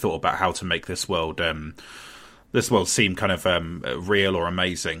level they thought about how to make this world seem kind of real or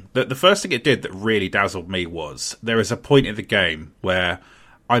amazing. The first thing it did that really dazzled me was there is a point in the game where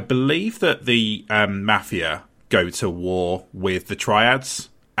I believe that the Mafia go to war with the Triads,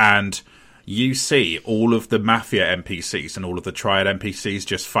 and you see all of the Mafia NPCs and all of the Triad NPCs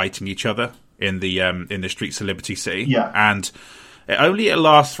just fighting each other in the streets of Liberty City. Yeah. And it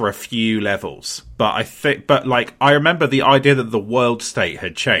lasts for a few levels, but I remember the idea that the world state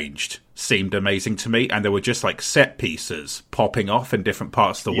had changed seemed amazing to me, and there were just like set pieces popping off in different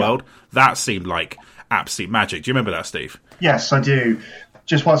parts of the world. That seemed like absolute magic. Do you remember that, Steve? Yes, I do.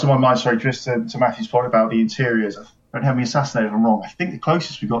 Just once on my mind, sorry, just to Matthew's point about the interiors. Don't have me assassinated if I'm wrong. I think the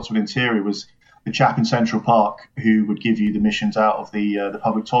closest we got to an interior was the chap in Central Park who would give you the missions out of the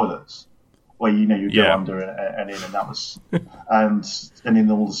public toilets, where you'd go under and in, and that was and in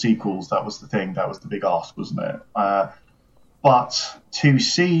all the sequels that was the thing, that was the big ask, wasn't it? But to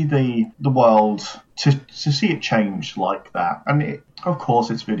see the world, to see it change like that, and of course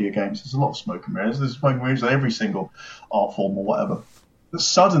it's video games. There's a lot of smoke and mirrors. There's smoke and mirrors in every single art form or whatever. But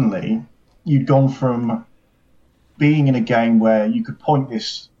suddenly you'd gone from being in a game where you could point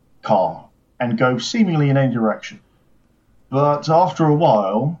this car and go seemingly in any direction, but after a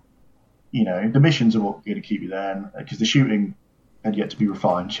while the missions are what going to keep you there, because the shooting had yet to be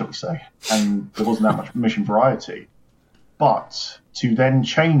refined, shall we say, and there wasn't that much mission variety. But to then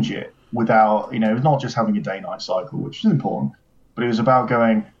change it without, it was not just having a day-night cycle, which is important, but it was about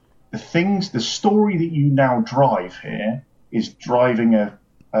going, the story that you now drive here is driving an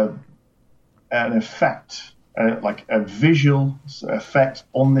effect, like a visual effect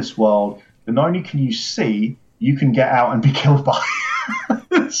on this world that not only can you see, you can get out and be killed by.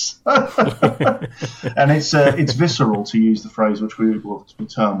 And it's visceral, to use the phrase the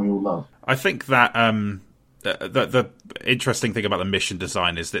term we all love. I think that the interesting thing about the mission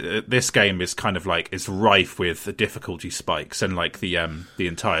design is that this game is kind of like, it's rife with difficulty spikes, and like the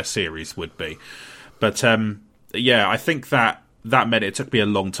entire series would be. But I think that meant it took me a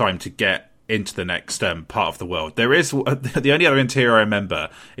long time to get into the next part of the world. There is the only other interior I remember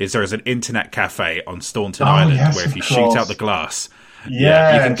is there is an internet cafe on Staunton Island, where if you shoot out the glass, you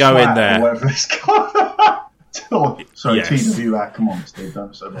can go in there. Whatever it's called. Sorry, yes. TWA, come on, Steve,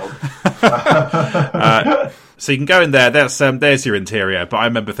 don't so well. So you can go in there. There's your interior. But I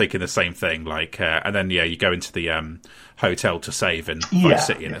remember thinking the same thing. Like, and then you go into the hotel to save in Vice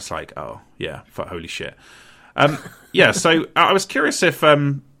City, and it's like, oh yeah, holy shit. So I was curious if,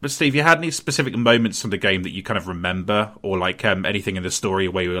 Steve, you had any specific moments from the game that you kind of remember, or like anything in the story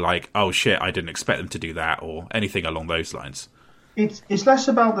where you were like, oh shit, I didn't expect them to do that, or anything along those lines. It's less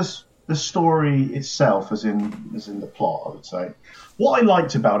about the story itself, as in the plot, I would say. What I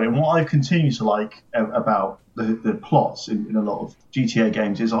liked about it, and what I continue to like about the plots in a lot of GTA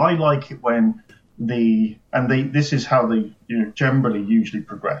games, is I like it when this is how they generally usually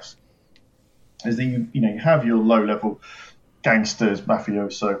progress. Is that you have your low level gangsters,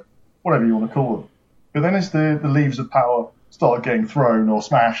 mafioso, whatever you want to call them. But then as the levers of power start getting thrown or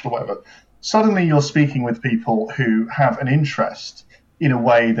smashed or whatever, suddenly you're speaking with people who have an interest in a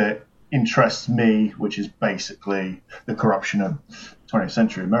way that interests me, which is basically the corruption of 20th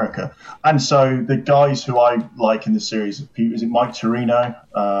century America. And so the guys who I like in the series, is it Mike Torino,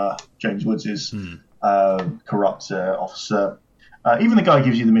 James Woods' corrupt officer, even the guy who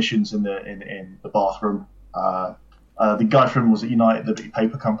gives you the missions in the bathroom, the guy from, was it United Liberty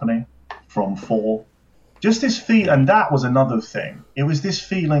Paper Company from 4? Just this feel, and that was another thing. It was this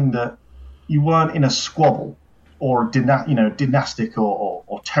feeling that you weren't in a squabble or dynastic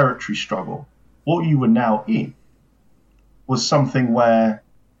or territory struggle. What you were now in was something where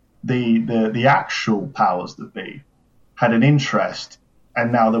the actual powers that be had an interest,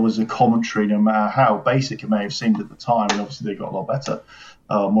 and now there was a commentary, no matter how basic it may have seemed at the time, and obviously they got a lot better,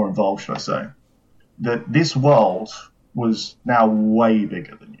 more involved, should I say, that this world was now way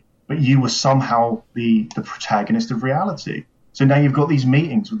bigger than you. But you were somehow the protagonist of reality. So now you've got these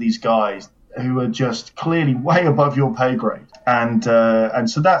meetings with these guys who are just clearly way above your pay grade. And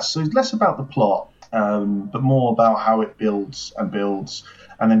so it's less about the plot, but more about how it builds, and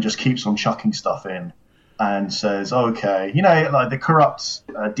then just keeps on chucking stuff in and says, okay, like the corrupt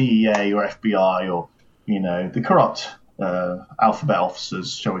DEA or FBI, or, the corrupt alphabet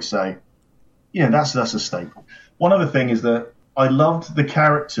officers, shall we say. That's a staple. One other thing is that I loved the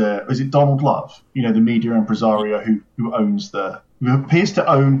character, is it Donald Love? The media impresario who appears to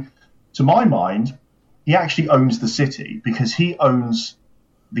own, to my mind, he actually owns the city, because he owns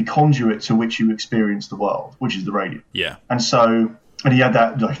the conduit to which you experience the world, which is the radio. Yeah. And he had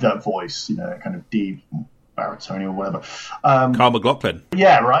that voice, kind of deep baritone or whatever. Carl McLaughlin.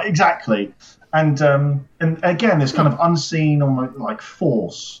 Yeah, right, exactly. And again, this kind of unseen, almost like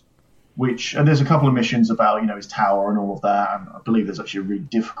force, and there's a couple of missions about, his tower and all of that, and I believe there's actually a really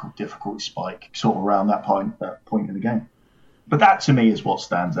difficulty spike sort of around that point in the game. But that, to me, is what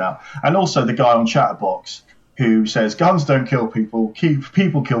stands out. And also the guy on Chatterbox who says, guns don't kill people,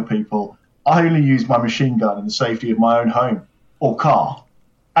 people kill people. I only use my machine gun in the safety of my own home or car.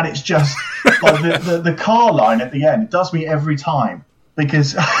 And it's just like the car line at the end. It does me every time,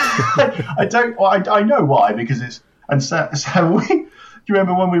 because I know why, because it's, and so do you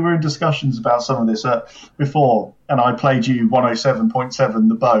remember when we were in discussions about some of this before, and I played you 107.7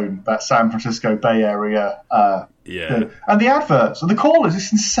 The Bone, that San Francisco Bay Area, and the adverts and the callers,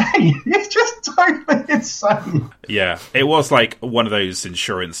 it's insane. It's just totally insane. Yeah, it was like one of those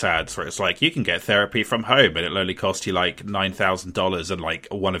insurance ads where it's like, you can get therapy from home, and it'll only cost you like $9,000 and like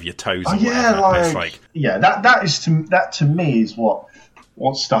one of your toes. Oh, yeah, that to me is what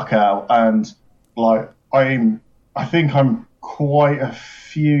stuck out, and like I think I'm quite a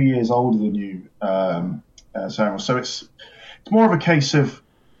few years older than you, Samuel. So it's more of a case of,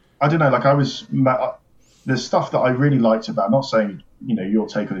 I don't know, like the stuff that I really liked about, not saying, your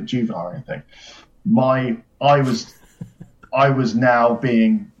take on it, Juvenile or anything. I was I was now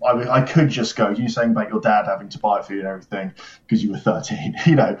I could just go, you saying about your dad having to buy it for you and everything because you were 13,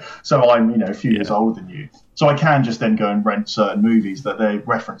 so I'm, a few years older than you. So I can just then go and rent certain movies that they're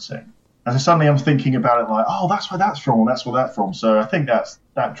referencing. And so suddenly I'm thinking about it like, oh, that's where that's from, and that's where that's from. So I think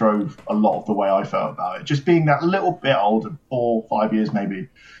that drove a lot of the way I felt about it. Just being that little bit older, 4 or 5 years maybe,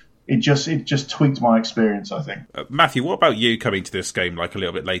 it just tweaked my experience, I think. Matthew, what about you coming to this game like a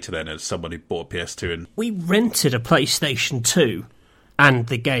little bit later then as someone who bought a PS2? And we rented a PlayStation 2 and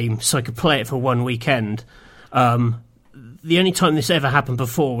the game so I could play it for one weekend. The only time this ever happened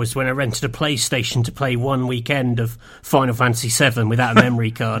before was when I rented a PlayStation to play one weekend of Final Fantasy VII without a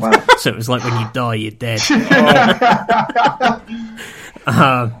memory card. Wow. So it was like when you die, you're dead.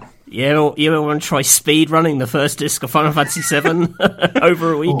 You want to try speed running the first disc of Final Fantasy VII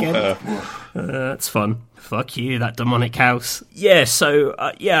over a weekend? That's fun. Fuck you, that demonic house. Yeah, so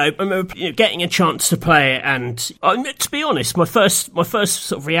I remember getting a chance to play it, and to be honest, my first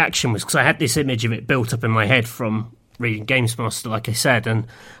sort of reaction was because I had this image of it built up in my head from reading Games Master, like I said, and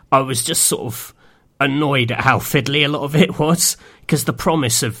I was just sort of annoyed at how fiddly a lot of it was, because the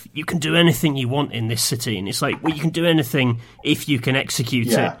promise of you can do anything you want in this city, and it's like, well, you can do anything if you can execute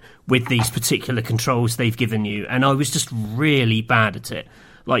it with these particular controls they've given you, and I was just really bad at it.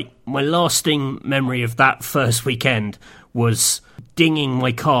 Like, my lasting memory of that first weekend was dinging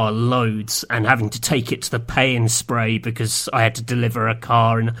my car loads and having to take it to the pay and spray because I had to deliver a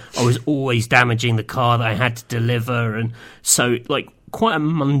car, and I was always damaging the car that I had to deliver, and so, like, quite a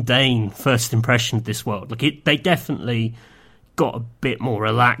mundane first impression of this world. Like, they definitely got a bit more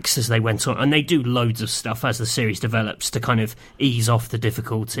relaxed as they went on, and they do loads of stuff as the series develops to kind of ease off the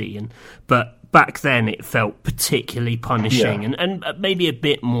difficulty, but back then it felt particularly punishing and maybe a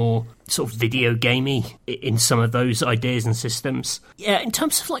bit more sort of video gamey in some of those ideas and systems. Yeah, in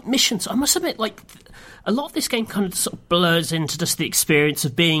terms of like missions, I must admit, like, a lot of this game kind of sort of blurs into just the experience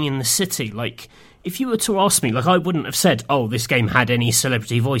of being in the city. Like, if you were to ask me, like, I wouldn't have said, oh, this game had any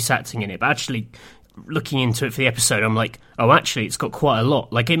celebrity voice acting in it, but actually looking into it for the episode, I'm like, oh, actually, it's got quite a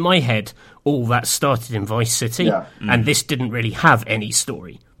lot. Like, in my head, all that started in Vice City, and this didn't really have any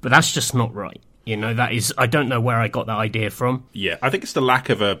story. But that's just not right. That is, I don't know where I got that idea from. Yeah, I think it's the lack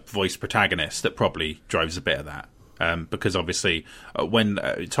of a voice protagonist that probably drives a bit of that. Because obviously, when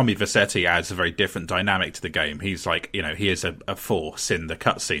Tommy Vercetti adds a very different dynamic to the game, he's like, he is a force in the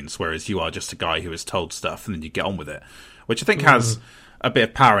cutscenes, whereas you are just a guy who is told stuff and then you get on with it, which I think has a bit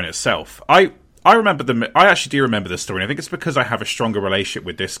of power in itself. I actually do remember the story, and I think it's because I have a stronger relationship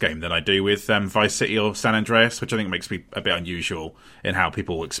with this game than I do with Vice City or San Andreas, which I think makes me a bit unusual in how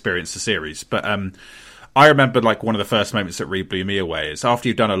people experience the series. But I remember, like, one of the first moments that really blew me away is after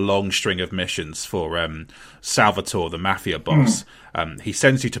you've done a long string of missions for Salvatore, the mafia boss, he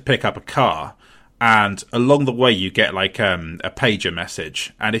sends you to pick up a car, and along the way you get like a pager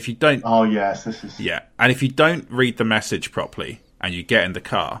message, and if you don't... Oh, yes, this is... Yeah, and if you don't read the message properly and you get in the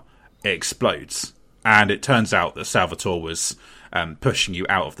car, it explodes, and it turns out that Salvatore was pushing you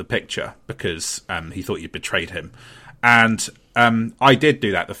out of the picture because he thought you betrayed him. And I did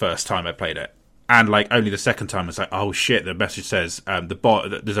do that the first time I played it, and like only the second time I was like, oh shit, the message says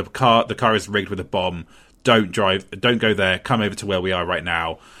there's a car, the car is rigged with a bomb, don't go there, come over to where we are right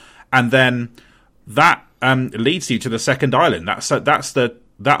now. And then that leads you to the second island.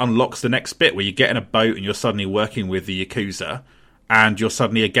 That unlocks the next bit where you get in a boat and you're suddenly working with the Yakuza, and you're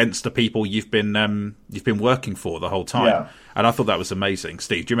suddenly against the people you've been working for the whole time. Yeah. And I thought that was amazing.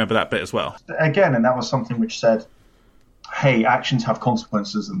 Steve, do you remember that bit as well? Again, and that was something which said, hey, actions have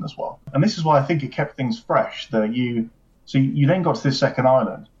consequences in this world. And this is why I think it kept things fresh. So you then got to this second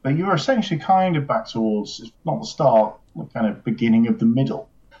island, but you were essentially kind of back towards, if not the start, the kind of beginning of the middle.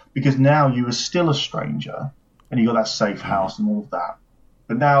 Because now you were still a stranger, and you got that safe house and all of that.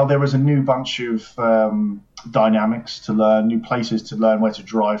 But now there was a new bunch of dynamics to learn, new places to learn, where to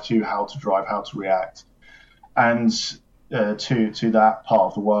drive to, how to react, and to that part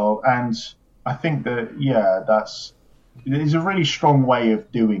of the world. And I think that it's a really strong way of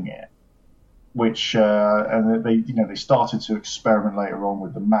doing it, which and they started to experiment later on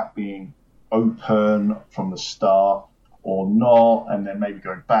with the map being open from the start or not, and then maybe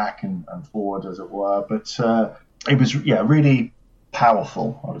going back and forward, as it were. But it was really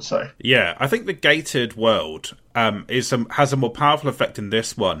powerful, I would say. Yeah, I think the gated world has a more powerful effect in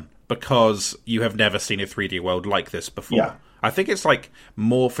this one because you have never seen a 3D world like this before. Yeah. I think it's like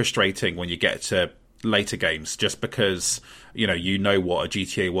more frustrating when you get to later games, just because you know what a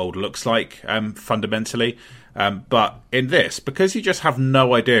GTA world looks like fundamentally. But in this, because you just have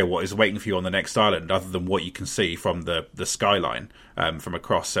no idea what is waiting for you on the next island other than what you can see from the skyline from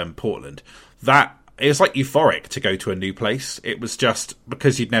across Portland, that it was like euphoric to go to a new place. It was just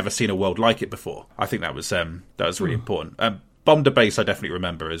because you'd never seen a world like it before. I think that was really important. Bomb the base, I definitely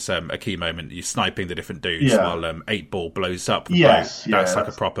remember as a key moment. You sniping the different dudes while 8-Ball blows up. That's like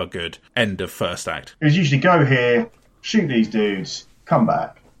a proper good end of first act. It was usually go here, shoot these dudes, come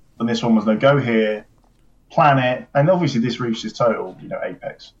back. And this one was no, go here, plan it, and obviously this reaches total,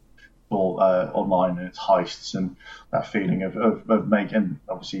 Apex or online and its heists and that feeling of making.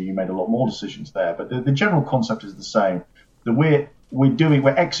 Obviously, you made a lot more decisions there, but the general concept is the same. That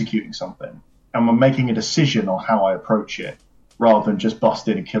we're executing something, and we're making a decision on how I approach it, rather than just bust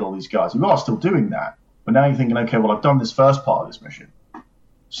in and kill all these guys. We are still doing that, but now you're thinking, okay, well, I've done this first part of this mission,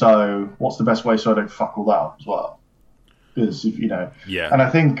 so what's the best way so I don't fuck all that up as well? Because and I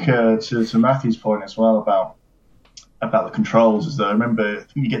think to Matthew's point as well about the controls is that I think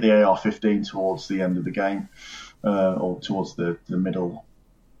you get the AR-15 towards the end of the game, or towards the middle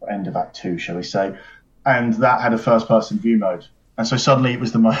end of Act 2, shall we say, and that had a first-person view mode, and so suddenly it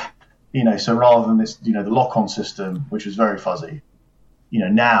was so rather than this, the lock-on system, which was very fuzzy,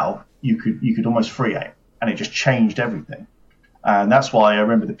 now you could almost free aim, and it just changed everything, and that's why I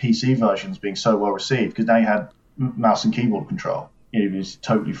remember the PC versions being so well received, because now you had mouse and keyboard control. It was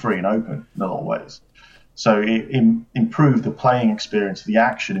totally free and open in a lot of ways. So it improved the playing experience, the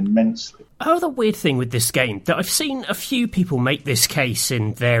action immensely. The weird thing with this game, that I've seen a few people make this case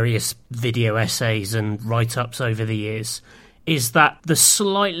in various video essays and write-ups over the years, is that the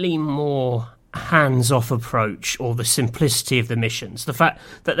slightly more hands-off approach, or the simplicity of the missions, the fact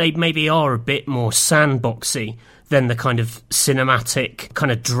that they maybe are a bit more sandboxy than the kind of cinematic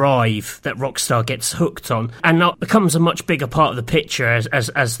kind of drive that Rockstar gets hooked on, and now becomes a much bigger part of the picture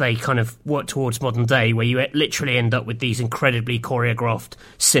as they kind of work towards modern day, where you literally end up with these incredibly choreographed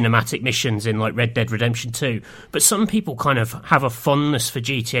cinematic missions in like Red Dead Redemption 2. But some people kind of have a fondness for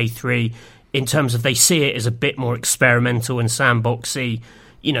GTA 3 in terms of they see it as a bit more experimental and sandboxy.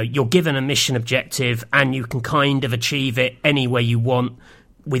 You're given a mission objective and you can kind of achieve it any way you want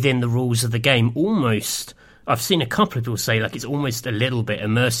within the rules of the game. Almost, I've seen a couple of people say like it's almost a little bit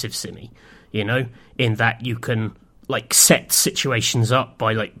immersive simmy, in that you can like set situations up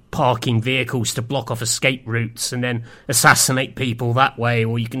by like parking vehicles to block off escape routes and then assassinate people that way,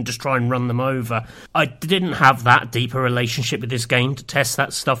 or you can just try and run them over. I didn't have that deeper relationship with this game to test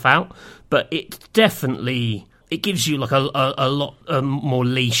that stuff out, but it definitely, it gives you like a lot more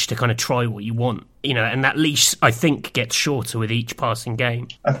leash to kind of try what you want, and that leash, I think, gets shorter with each passing game.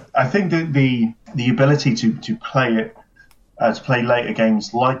 I think that the ability to play it, to play later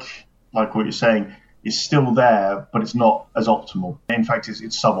games like what you're saying, is still there, but it's not as optimal. In fact, it's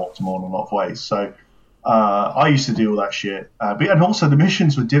suboptimal in a lot of ways. So I used to do all that shit, and also the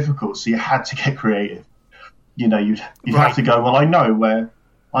missions were difficult, so you had to get creative. You'd have to go, well, I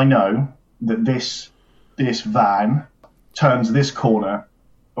know that this van turns this corner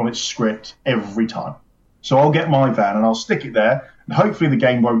on its script every time. So I'll get my van and I'll stick it there, and hopefully the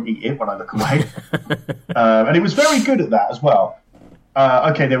game won't eat it when I look away. And it was very good at that as well.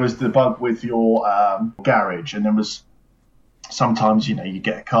 Okay, there was the bug with your garage, and there was sometimes, you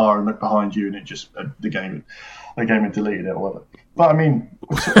get a car and look behind you and it just, the game had deleted it or whatever. But I mean,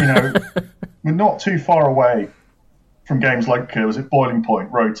 we're not too far away from games like, was it Boiling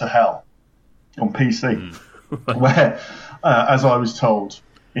Point, Road to Hell on PC, where, as I was told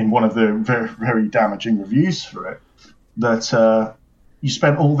in one of the very, very damaging reviews for it, that you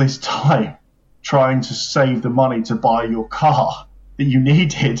spent all this time trying to save the money to buy your car that you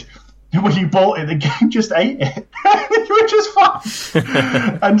needed. And when you bought it, the game just ate it. You were just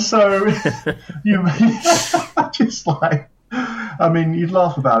fine. And so you just like, I mean, you'd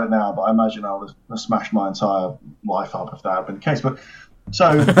laugh about it now, but I imagine I would have smashed my entire life up if that had been the case. But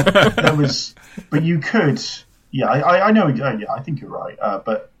so there was, but you could, I know, I think you're right.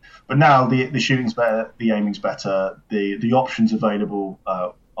 But now the shooting's better, the aiming's better, the options available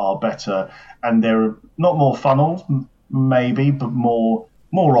are better, and they're not more funneled, maybe, but more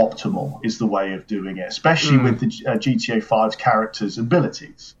optimal is the way of doing it, especially with the GTA 5's characters'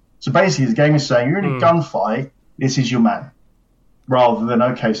 abilities. So basically, the game is saying, you're in a gunfight, this is your man. Rather than,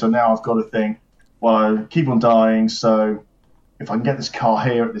 okay, so now I've got to think, well, I keep on dying, so if I can get this car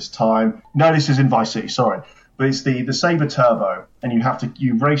here at this time. No, this is in Vice City, sorry. But it's the Sabre Turbo, and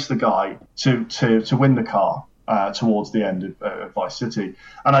you race the guy to win the car towards the end of Vice City.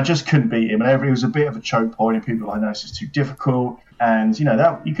 And I just couldn't beat him. And it was a bit of a choke point, and people were like, no, this is too difficult. And,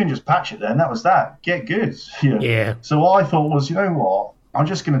 that you can just patch it there, and that was that. Get good. Yeah. So what I thought was, you know what? I'm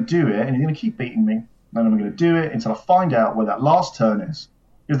just going to do it, and you're going to keep beating me. And I'm going to do it until I find out where that last turn is.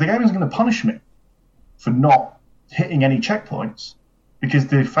 Because the game is going to punish me for not hitting any checkpoints. Because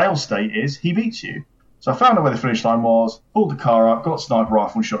the fail state is he beats you. So I found out where the finish line was, pulled the car up, got a sniper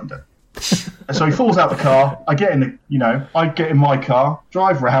rifle and shot him dead. And so he falls out the car. I get in my car,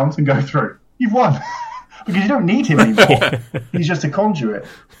 drive round and go through. You've won. Because you don't need him anymore. He's just a conduit.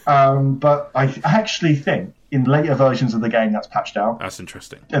 But I actually think in later versions of the game that's patched out. That's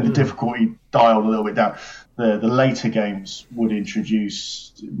interesting. And the difficulty dialed a little bit down. The later games would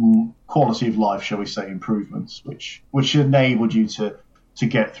introduce quality of life, shall we say, improvements, which enabled you to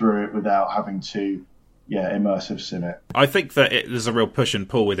get through it without having to immersive sim it. I think that there's a real push and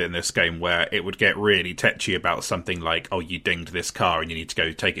pull within this game where it would get really tetchy about something like, oh, you dinged this car and you need to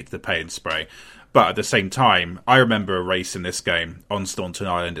go take it to the pay and spray. But at the same time, I remember a race in this game on Staunton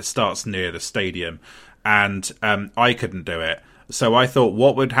Island. It starts near the stadium, and I couldn't do it. So I thought,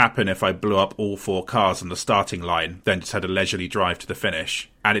 what would happen if I blew up all 4 cars on the starting line, then just had a leisurely drive to the finish?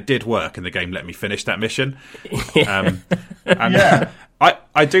 And it did work, and the game let me finish that mission. I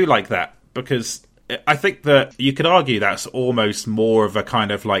do like that, because I think that you could argue that's almost more of a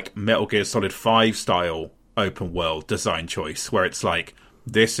kind of like Metal Gear Solid 5 style open world design choice, where it's like,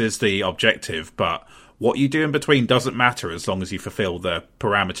 this is the objective, but what you do in between doesn't matter as long as you fulfill the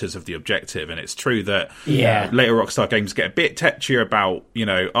parameters of the objective. And it's true that later Rockstar games get a bit tetchier about, you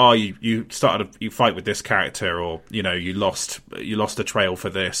fight with this character, or you lost a trail for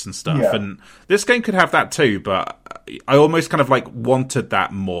this and stuff. Yeah. And this game could have that too, but I almost kind of like wanted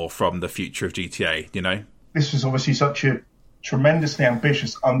that more from the future of GTA. This was obviously such a tremendously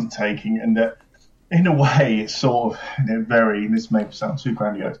ambitious undertaking, and that in a way it's sort of this may sound too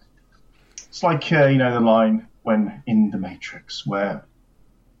grandiose. It's like, the line when in The Matrix, where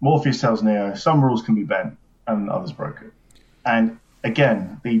Morpheus tells Neo, some rules can be bent and others broken. And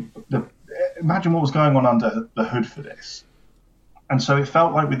again, imagine what was going on under the hood for this. And so it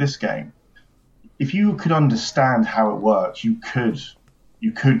felt like with this game, if you could understand how it works, you could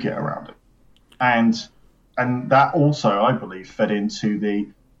get around it. And that also, I believe, fed into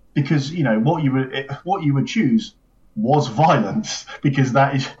because what you would choose was violence, because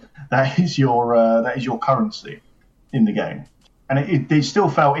that is your currency in the game, and it still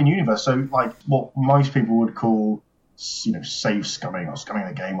felt in universe. So like what most people would call save scumming or scumming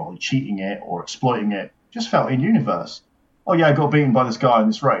the game or cheating it or exploiting it just felt in universe. Oh yeah, I got beaten by this guy in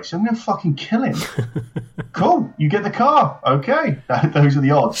this race. I'm gonna fucking kill him. Cool, you get the car. Okay, those are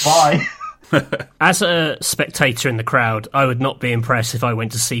the odds. Bye. As a spectator in the crowd, I would not be impressed if I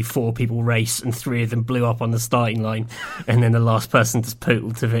went to see 4 people race and 3 of them blew up on the starting line, and then the last person just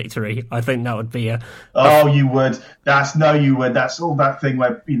poodled to victory. I think that would be you would. You would. That's all that thing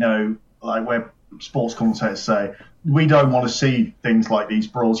where like where sports commentators say we don't want to see things like these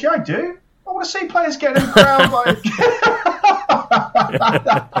brawls. Yeah, I do. I want to see players get in the crowd like.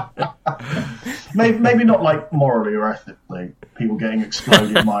 Maybe not like morally or ethically. People getting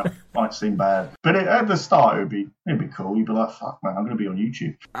exploded might seem bad, but at the start it'd be cool. You'd be like, "Fuck, man, I'm going to be on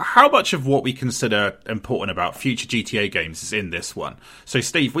YouTube." How much of what we consider important about future GTA games is in this one? So,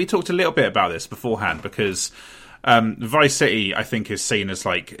 Steve, we talked a little bit about this beforehand because Vice City, I think, is seen as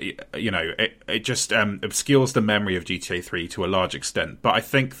like it just obscures the memory of GTA 3 to a large extent. But I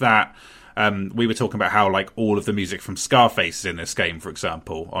think that. We were talking about how like all of the music from Scarface is in this game, for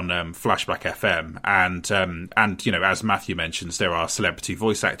example, on Flashback FM, and as Matthew mentions, there are celebrity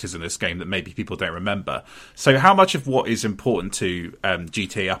voice actors in this game that maybe people don't remember. So, how much of what is important to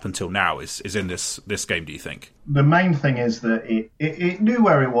GTA up until now is in this game? Do you think? The main thing is that it knew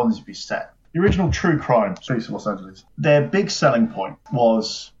where it wanted to be set. The original True Crime, Streets of Los Angeles, their big selling point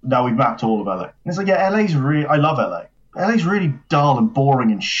was, now we've mapped all of LA. And it's like, yeah, I love LA. LA's really dull and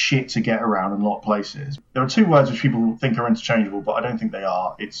boring and shit to get around in a lot of places. There are 2 words which people think are interchangeable, but I don't think they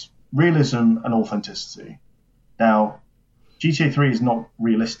are. It's realism and authenticity. Now, GTA 3 is not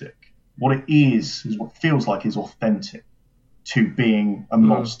realistic. What it is what it feels like is authentic to being a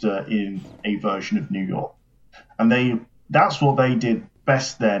monster in a version of New York. And that's what they did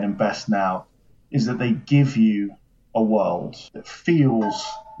best then and best now, is that they give you a world that feels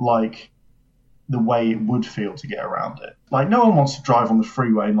like the way it would feel to get around it. Like, no one wants to drive on the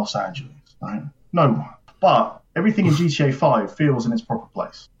freeway in Los Angeles, right? No one. But everything in GTA 5 feels in its proper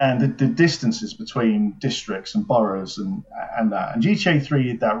place. And the distances between districts and boroughs and that. And GTA 3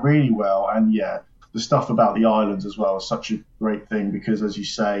 did that really well. And yeah, the stuff about the islands as well is such a great thing because, as you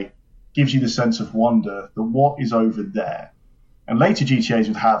say, gives you the sense of wonder that what is over there. And later GTAs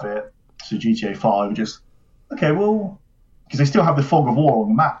would have it, so GTA 5 just, okay, well, because they still have the fog of war on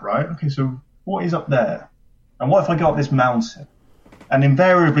the map, right? Okay, so what is up there? And what if I go up this mountain? And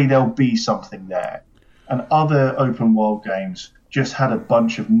invariably there'll be something there. And other open world games just had a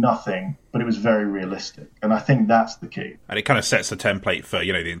bunch of nothing, but it was very realistic. And I think that's the key. And it kind of sets the template for,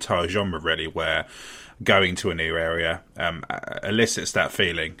 the entire genre, really, where going to a new area elicits that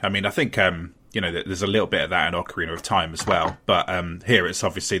feeling. I mean, I think, there's a little bit of that in Ocarina of Time as well. But here it's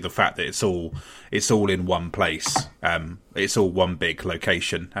obviously the fact that it's all in one place. It's all one big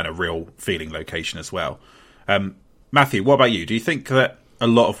location and a real feeling location as well. Matthew, what about you? Do you think that a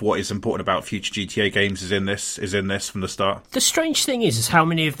lot of what is important about future GTA games is in this from the start? The strange thing is how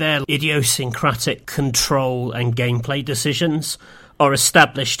many of their idiosyncratic control and gameplay decisions are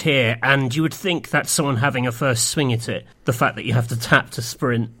established here, and you would think that someone having a first swing at it, the fact that you have to tap to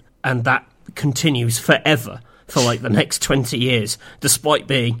sprint, and that continues forever for like the next 20 years, despite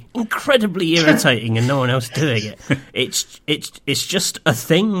being incredibly irritating and no one else doing it. It's just a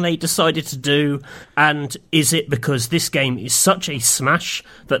thing they decided to do, and is it because this game is such a smash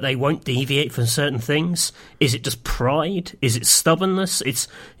that they won't deviate from certain things? Is it just pride? Is it stubbornness?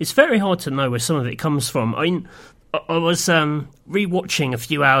 It's very hard to know where some of it comes from. I mean, I was rewatching a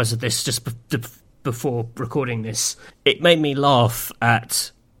few hours of this just before recording this. It made me laugh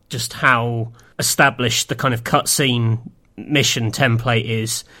at just how established the kind of cutscene mission template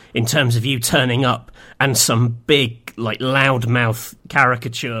is in terms of you turning up and some big, like, loudmouth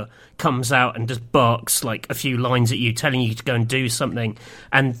caricature comes out and just barks like a few lines at you, telling you to go and do something.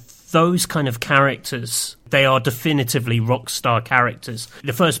 And those kind of characters, they are definitively Rockstar characters.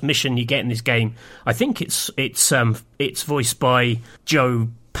 The first mission you get in this game, I think it's voiced by Joe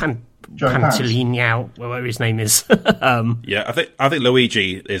Pantoliano, whatever his name is. Yeah, I think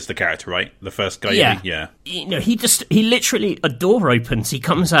Luigi is the character, right? The first guy. Yeah. He literally, a door opens, he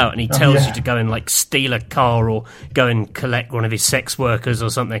comes out and he tells you to go and like steal a car or go and collect one of his sex workers or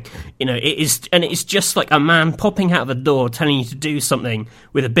something. It's just like a man popping out of the door telling you to do something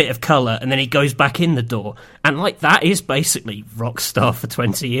with a bit of colour, and then he goes back in the door. And like that is basically Rockstar for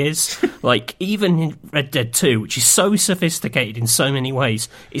 20 years. Like even in Red Dead 2, which is so sophisticated in so many ways,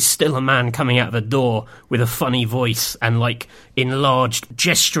 is still a man coming out of the door with a funny voice and like enlarged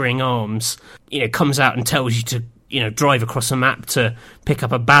gesturing arms, comes out and tells you to drive across a map to pick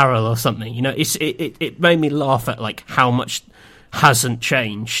up a barrel or something. It made me laugh at like how much hasn't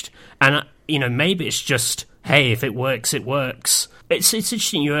changed. And maybe it's just, hey, if it works, it works. It's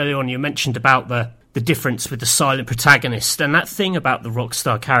interesting. Earlier on you mentioned about the difference with the silent protagonist, and that thing about the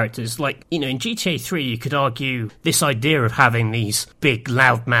Rockstar characters. Like, in GTA 3, you could argue this idea of having these big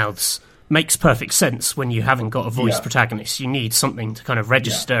loudmouths makes perfect sense when you haven't got a voice protagonist. You need something to kind of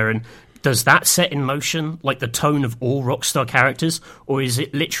register, and does that set in motion, like, the tone of all Rockstar characters, or is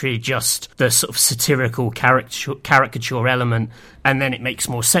it literally just the sort of satirical caricature element, and then it makes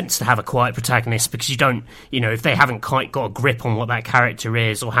more sense to have a quiet protagonist because you don't, if they haven't quite got a grip on what that character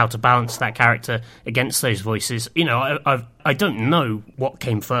is or how to balance that character against those voices. I don't know what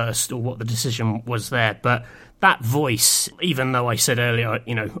came first or what the decision was there, but that voice, even though I said earlier,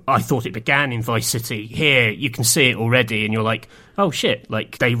 I thought it began in Vice City, here you can see it already and you're like, oh shit,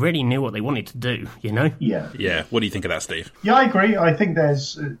 like they really knew what they wanted to do, Yeah. What do you think of that, Steve? Yeah, I agree. I think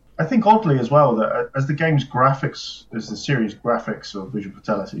oddly as well that as the game's graphics, as the series graphics or visual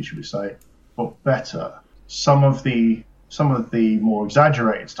fidelity, should we say, got better, some of the more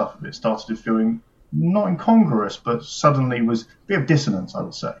exaggerated stuff of it started to feel not incongruous, but suddenly was a bit of dissonance, I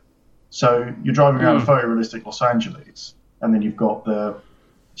would say. So you're driving around a photorealistic Los Angeles, and then you've got the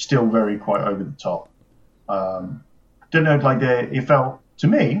still very quite over the top. Don't know, like it felt to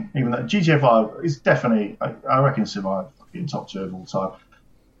me, even though GTA 5 is definitely, I reckon it's in my fucking top 2 of all time.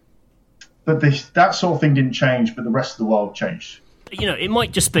 But that sort of thing didn't change, but the rest of the world changed. It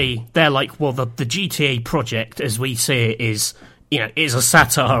might just be they're like, well, the GTA project, as we see it, is a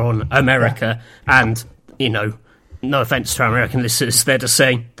satire on America, and no offence to our American listeners, they're just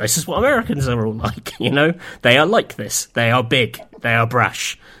saying, this is what Americans are all like, They are like this. They are big. They are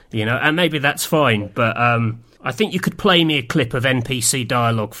brash, and maybe that's fine. But I think you could play me a clip of NPC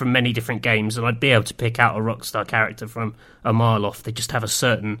dialogue from many different games, and I'd be able to pick out a Rockstar character from a mile off. They just have a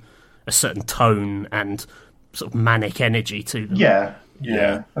certain tone and sort of manic energy to them. Yeah.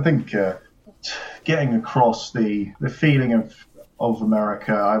 I think getting across the feeling of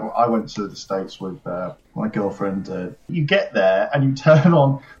America. I went to the States with my girlfriend. You get there and you turn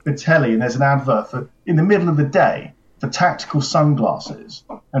on the telly and there's an advert for, in the middle of the day, for tactical sunglasses,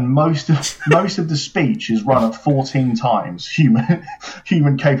 and most of the speech is run at 14 times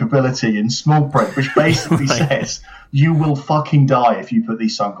human capability in small print, which basically says you will fucking die if you put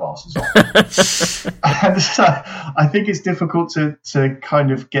these sunglasses on. And so I think it's difficult to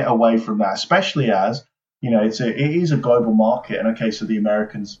kind of get away from that, especially as it is a global market. And okay, so the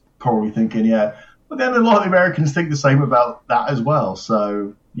Americans probably thinking, But then a lot of the Americans think the same about that as well.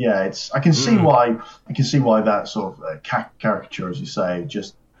 So yeah, I can see why that sort of caricature, as you say,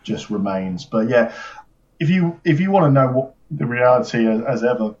 just remains. But yeah, if you want to know what the reality is, as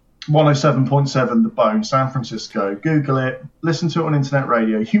ever, 107.7 The Bone, San Francisco. Google it, listen to it on internet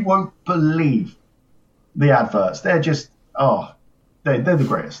radio. You won't believe the adverts. They're just they're the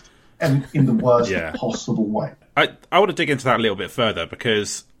greatest, and in the worst possible way. I want to dig into that a little bit further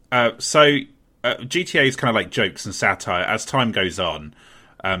because GTA is kind of like jokes and satire. As time goes on,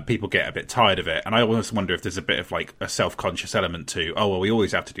 people get a bit tired of it, and I always wonder if there's a bit of like a self-conscious element to, we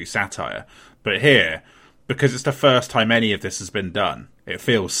always have to do satire. But here, because it's the first time any of this has been done, it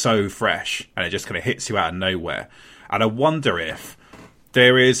feels so fresh, and it just kind of hits you out of nowhere. And I wonder if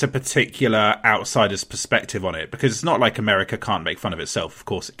there is a particular outsider's perspective on it, because it's not like America can't make fun of itself. Of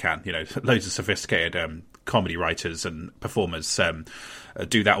course it can. You know, loads of sophisticated comedy writers and performers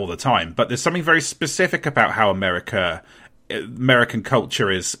do that all the time. But there's something very specific about how American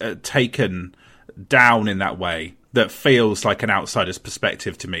culture is taken down in that way that feels like an outsider's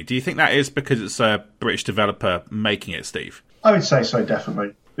perspective to me. Do you think that is because it's a British developer making it, Steve? I would say so,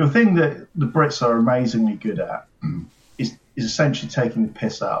 definitely. The thing that the Brits are amazingly good at is essentially taking the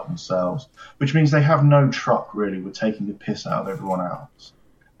piss out of themselves, which means they have no truck, really, with taking the piss out of everyone else.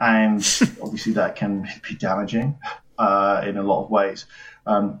 And obviously that can be damaging in a lot of ways.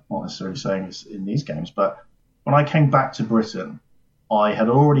 Not necessarily saying it's in these games, but when I came back to Britain, I had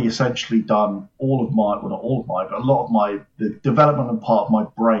already essentially done a lot of the development part of my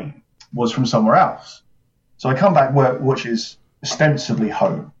brain was from somewhere else. So I come back which is ostensibly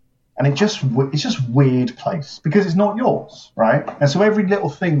home, and it's just weird place because it's not yours, right? And so every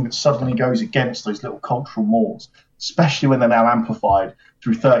little thing that suddenly goes against those little cultural mores, especially when they're now amplified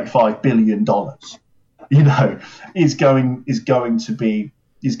through $35 billion, is going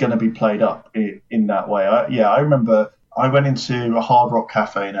to be played up in that way. I remember I went into a Hard Rock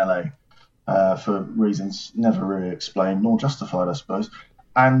cafe in LA for reasons never really explained nor justified, I suppose.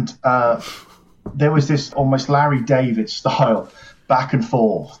 And there was this almost Larry David style back and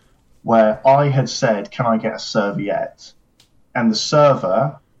forth where I had said, "Can I get a serviette?" And the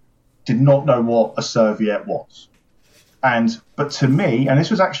server did not know what a serviette was. But to me, and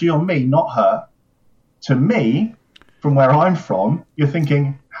this was actually on me, not her, to me, from where I'm from, you're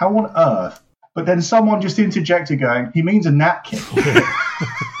thinking, how on earth? But then someone just interjected going, he means a napkin.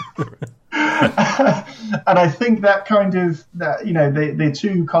 And I think that kind of, the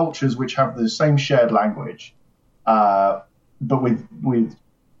two cultures which have the same shared language, but with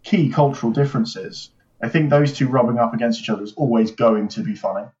key cultural differences, I think those two rubbing up against each other is always going to be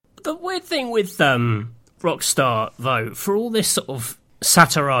funny. The weird thing with Rockstar, though, for all this sort of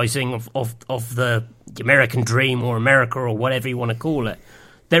satirising of the American dream or America or whatever you want to call it,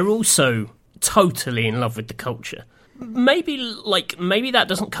 they're also totally in love with the culture. Maybe that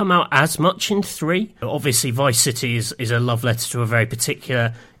doesn't come out as much in 3. Obviously, Vice City is a love letter to a very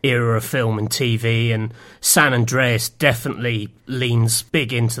particular era of film and TV, and San Andreas definitely leans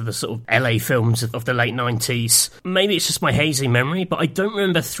big into the sort of LA films of the late 90s. Maybe it's just my hazy memory, but I don't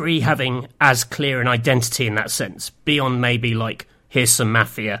remember 3 having as clear an identity in that sense, beyond maybe like, here's some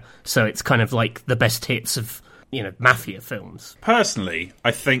Mafia, so it's kind of like the best hits of, Mafia films. Personally,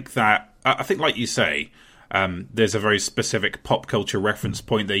 I think like you say, there's a very specific pop culture reference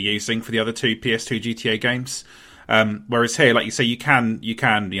point they're using for the other two PS2 GTA games. Whereas here, like you say, you can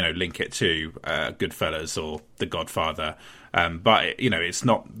link it to Goodfellas or The Godfather. But it's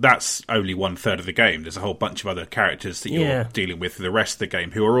not. That's only 1/3 of the game. There's a whole bunch of other characters that you're dealing with for the rest of the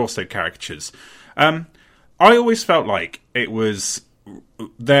game who are also caricatures. I always felt like it was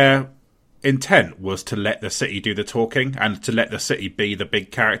their intent was to let the city do the talking and to let the city be the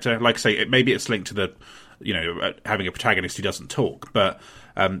big character. Like I say, maybe it's linked to the having a protagonist who doesn't talk, but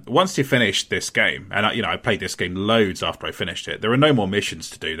once you finish this game, and I played this game loads after I finished it, there are no more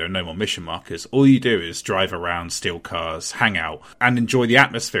missions to do, there are no more mission markers. All you do is drive around, steal cars, hang out, and enjoy the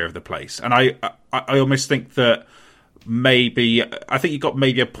atmosphere of the place. And I almost think that I think you got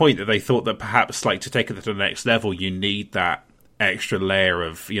maybe a point that they thought that perhaps, like, to take it to the next level, you need that extra layer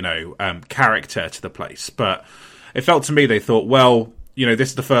of character to the place. But it felt to me they thought, well, this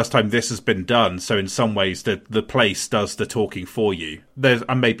is the first time this has been done, so in some ways the place does the talking for you.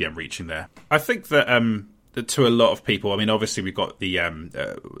 Maybe I'm reaching there. I think that to a lot of people, I mean, obviously we've got the at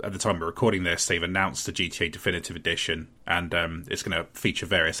the time we're recording this, they've announced the GTA Definitive Edition, and it's going to feature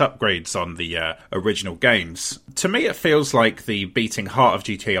various upgrades on the original games. To me, it feels like the beating heart of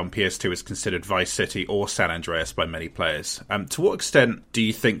GTA on PS2 is considered Vice City or San Andreas by many players. To what extent do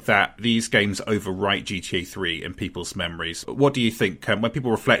you think that these games overwrite GTA 3 in people's memories? What do you think when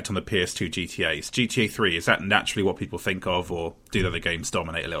people reflect on the PS2 GTAs? GTA 3, is that naturally what people think of, or do the other games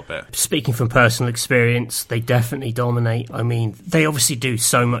dominate a little bit? Speaking from personal experience, they definitely dominate. I mean, they obviously do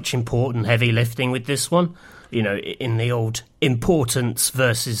so much important heavy lifting with this one. You know, in the old importance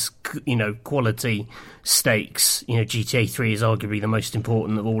versus, you know, quality stakes, you know, GTA 3 is arguably the most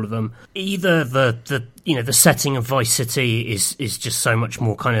important of all of them. Either the you know, the setting of Vice City is just so much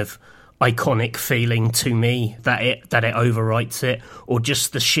more kind of iconic feeling to me that it overwrites it, or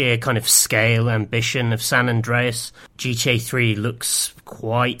just the sheer kind of scale ambition of San Andreas. GTA 3 looks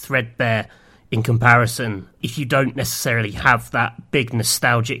quite threadbare in comparison, if you don't necessarily have that big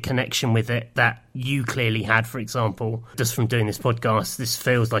nostalgic connection with it that you clearly had, for example. Just from doing this podcast, this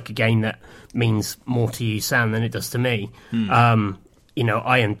feels like a game that means more to you, Sam, than it does to me. You know,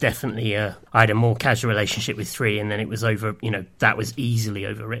 I am definitely I had a more casual relationship with 3, and then it was over, you know, that was easily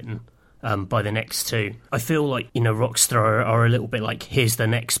overwritten by the next 2. I feel like, you know, Rockstar are a little bit like, here's the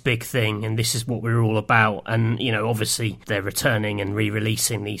next big thing and this is what we're all about. And, you know, obviously they're returning and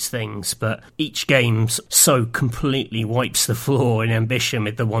re-releasing these things, but each game so completely wipes the floor in ambition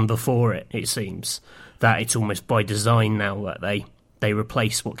with the one before it, it seems, that it's almost by design now that they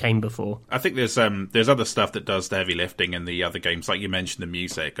replace what came before. I think there's other stuff that does the heavy lifting in the other games, like you mentioned the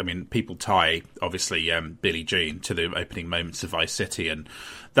music. I mean, people tie, obviously, Billie Jean to the opening moments of Vice City, and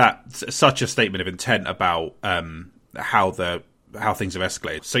that's such a statement of intent about how things have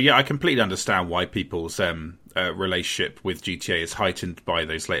escalated. So yeah, I completely understand why people's relationship with GTA is heightened by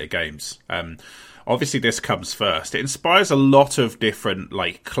those later games. Obviously, this comes first. It inspires a lot of different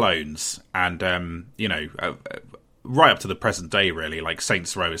like clones, and you know. Right up to the present day, really, like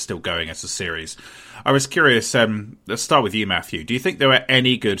Saints Row is still going as a series. I was curious, let's start with you, Matthew. Do you think there were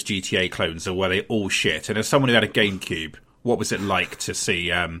any good GTA clones, or were they all shit? And as someone who had a GameCube, what was it like to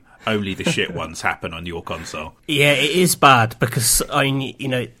see only the shit ones happen on your console? Yeah, it is bad, because, you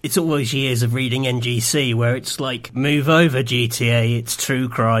know, it's all those years of reading NGC where it's like, move over GTA, it's true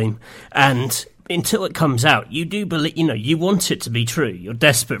crime. And until it comes out, you do believe, you know, you want it to be true. You're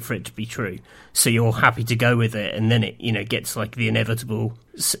desperate for it to be true. So you're happy to go with it. And then it, you know, gets like the inevitable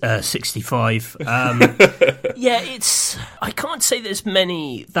 65. Yeah, I can't say there's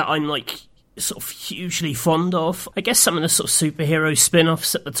many that I'm like sort of hugely fond of. I guess some of the sort of superhero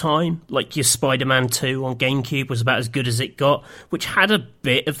spin-offs at the time, like your Spider-Man 2 on GameCube, was about as good as it got, which had a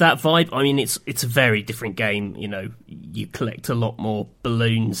bit of that vibe. I mean, it's a very different game, you know. You collect a lot more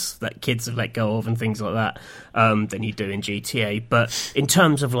balloons that kids have let go of and things like that than you do in GTA. But in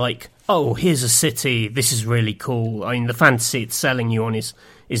terms of like, oh, here's a city, this is really cool, I mean, the fantasy it's selling you on is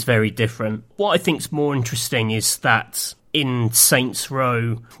very different. What I think's more interesting is that in Saints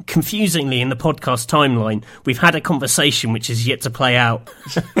Row, confusingly in the podcast timeline, we've had a conversation which is yet to play out.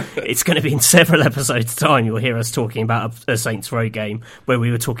 It's going to be in several episodes' time. You'll hear us talking about a Saints Row game where we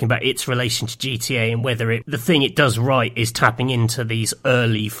were talking about its relation to GTA and whether the thing it does right is tapping into these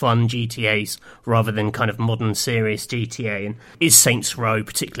early fun GTAs rather than kind of modern serious GTA. And is Saints Row,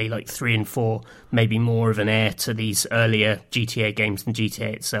 particularly like 3 and 4, maybe more of an heir to these earlier GTA games than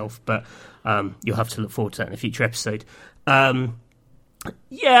GTA itself? But you'll have to look forward to that in a future episode.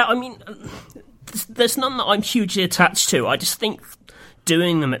 Yeah, I mean, there's none that I'm hugely attached to. I just think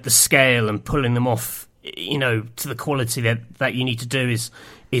doing them at the scale and pulling them off, you know, to the quality that you need to do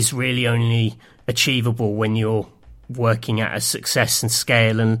is really only achievable when you're working at a success and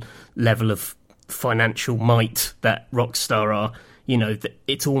scale and level of financial might that Rockstar are. You know,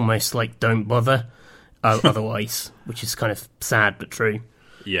 it's almost like don't bother otherwise, which is kind of sad but true.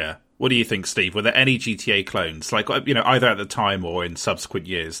 Yeah. What do you think, Steve? Were there any GTA clones, like, you know, either at the time or in subsequent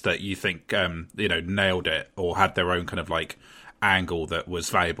years, that you think, you know, nailed it or had their own kind of like angle that was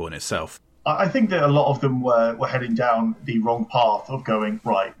valuable in itself? I think that a lot of them were heading down the wrong path of going,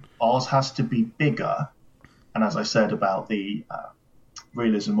 right, ours has to be bigger. And as I said about the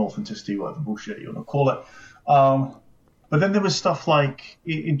realism, authenticity, whatever bullshit you want to call it. But then there was stuff like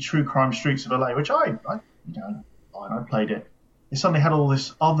in True Crime Streets of LA, which I played it. It suddenly had all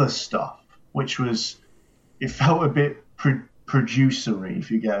this other stuff, which was, it felt a bit producery, if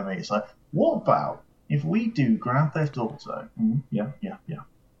you get me. It's like, what about if we do Grand Theft Auto? Yeah.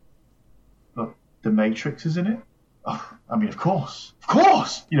 But the Matrix is in it? Oh, I mean, of course.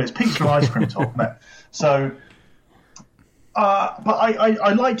 You know, it's pizza ice cream top, man. So, but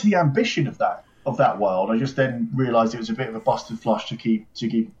I liked the ambition of that of that world. I just then realised it was a bit of a busted flush to keep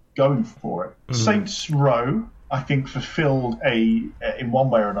going for it. Mm-hmm. Saints Row, I think, fulfilled in one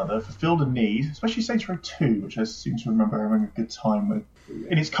way or another, fulfilled a need, especially Saints Row 2, which I seem to remember having a good time with,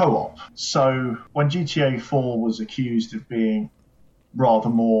 in its co-op. So when GTA 4 was accused of being rather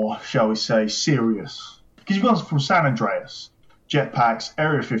more, shall we say, serious, because you've gone from San Andreas, jetpacks,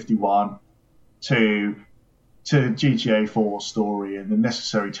 Area 51, to GTA 4 story and the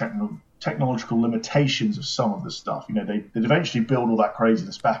necessary technological limitations of some of the stuff. You know, they'd eventually build all that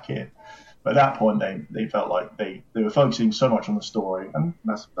craziness back in. But at that point, they felt like they were focusing so much on the story, and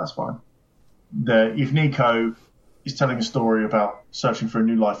that's fine. If Nico is telling a story about searching for a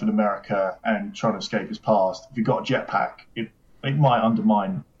new life in America and trying to escape his past, if you've got a jetpack, it might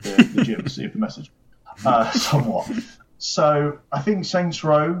undermine the legitimacy of the message somewhat. So I think Saints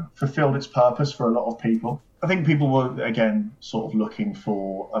Row fulfilled its purpose for a lot of people. I think people were, again, sort of looking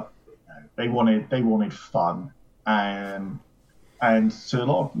for they wanted fun, and so a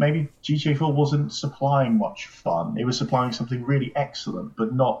lot of, maybe GTA 4 wasn't supplying much fun. It was supplying something really excellent,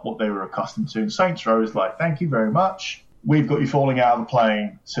 but not what they were accustomed to. And Saints Row is like, thank you very much. We've got you falling out of the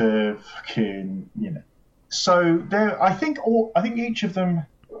plane to fucking, you know. So I think each of them,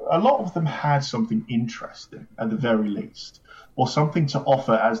 a lot of them had something interesting at the very least, or something to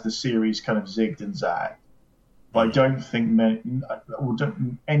offer as the series kind of zigged and zagged. But I don't think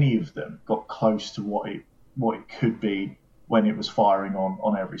any of them got close to what it could be when it was firing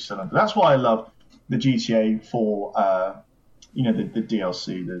on every cylinder. That's why I love the GTA 4, the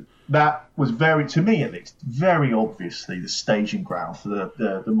DLC. That was to me at least, very obviously the staging ground for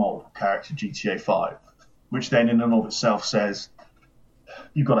the multiple character GTA 5, which then in and of itself says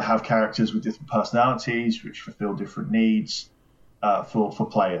you've got to have characters with different personalities, which fulfill different needs for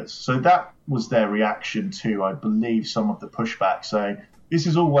players. So that was their reaction to, I believe, some of the pushback, saying this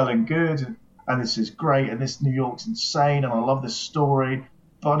is all well and good, and this is great, and this New York's insane, and I love this story,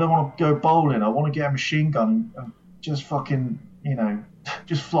 but I don't want to go bowling. I want to get a machine gun and just fucking,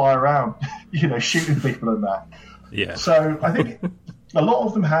 just fly around, shooting people and that. Yeah. So I think a lot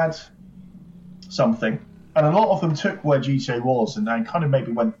of them had something, and a lot of them took where GTA was and kind of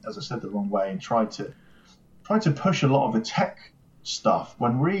maybe went, as I said, the wrong way and tried to push a lot of the tech stuff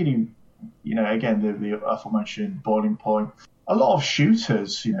when really, again, the aforementioned Boiling Point, a lot of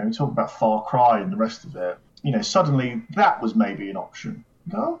shooters, we talk about Far Cry and the rest of it, suddenly that was maybe an option.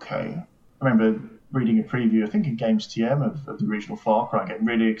 You go, okay. I remember reading a preview, I think in Games TM of the original Far Cry, getting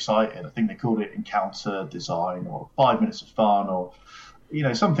really excited. I think they called it Encounter Design or 5 Minutes of Fun or,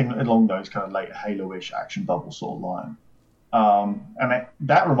 something along those kind of later Halo-ish action bubble sort of line. And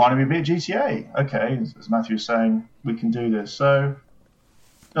that reminded me a bit of GTA. Okay, as Matthew was saying, we can do this. So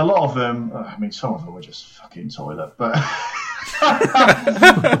a lot of them, some of them were just fucking toilet, but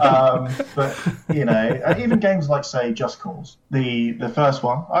even games like, say, Just Cause, the first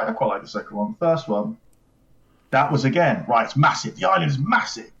one, I quite like the second one. The first one, that was again, right, it's massive. The island is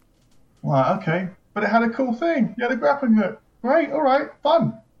massive. Right, okay, but it had a cool thing. Yeah, the grappling hook. Great, all right,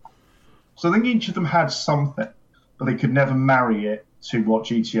 fun. So I think each of them had something, but they could never marry it to what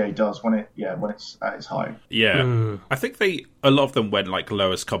GTA does when it's at its height. Yeah, I think a lot of them went like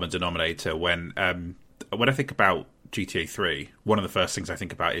lowest common denominator. When I think about GTA 3, one of the first things I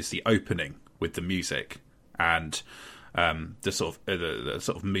think about is the opening with the music and the sort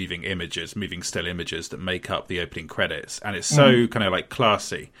of moving still images that make up the opening credits, and it's so kind of like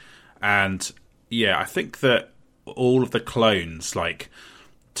classy. And yeah, I think that all of the clones like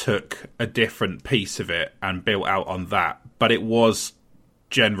took a different piece of it and built out on that, but it was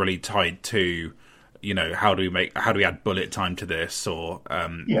generally tied to, how do we add bullet time to this, or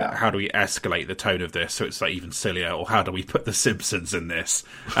how do we escalate the tone of this so it's like even sillier, or how do we put the Simpsons in this?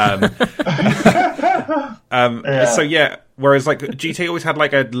 So yeah, whereas like GTA always had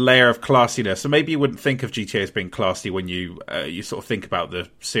like a layer of classiness, so maybe you wouldn't think of GTA as being classy when you sort of think about the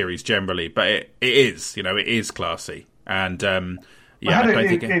series generally, but it is, it is classy. And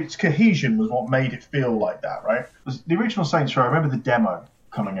its cohesion was what made it feel like that, right? The original Saints Row, I remember the demo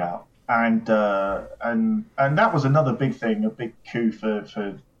coming out, and that was another big thing, a big coup for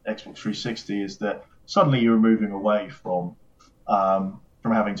Xbox 360, is that suddenly you were moving away from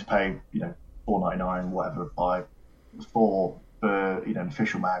having to pay $4.99 whatever for an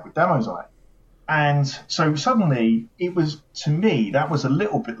official mag with demos on it, and so suddenly it was, to me, that was a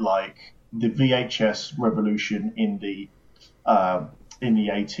little bit like the VHS revolution in the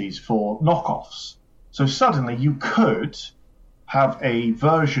 80s for knockoffs. So suddenly you could have a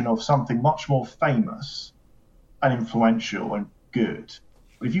version of something much more famous and influential and good.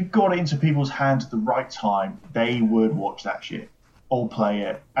 But if you got it into people's hands at the right time, they would watch that shit. all play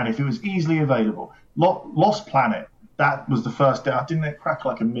it. And if it was easily available, Lost Planet, that was the first day. Didn't it crack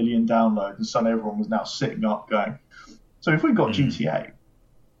like 1 million downloads? And suddenly everyone was now sitting up going, so if we've got GTA,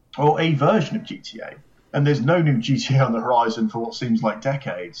 or a version of GTA, and there's no new GTA on the horizon for what seems like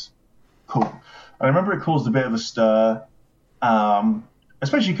decades, cool. I remember it caused a bit of a stir,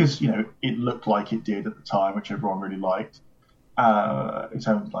 especially because, it looked like it did at the time, which everyone really liked, in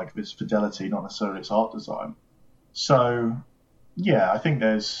terms of like its fidelity, not necessarily its art design. So, yeah, I think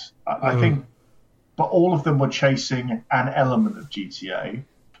but all of them were chasing an element of GTA,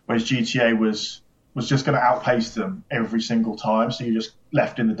 whereas GTA was just going to outpace them every single time, so you're just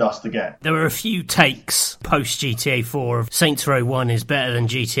left in the dust again. There were a few takes post-GTA 4 of Saints Row 1 is better than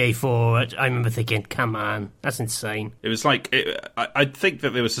GTA 4. I remember thinking, come on, that's insane. It was like, I think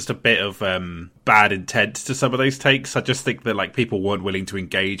that there was just a bit of bad intent to some of those takes. I just think that like people weren't willing to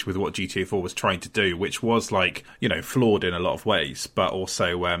engage with what GTA 4 was trying to do, which was like, flawed in a lot of ways, but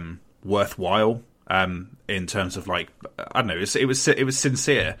also worthwhile. In terms of like, I don't know, it was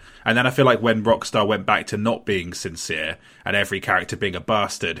sincere. And then I feel like when Rockstar went back to not being sincere and every character being a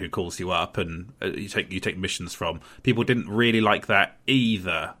bastard who calls you up and you take missions from, people didn't really like that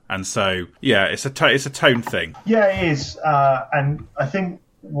either. And so yeah, it's a tone thing. Yeah, it is. And I think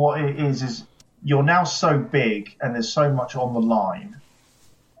what it is you're now so big and there's so much on the line,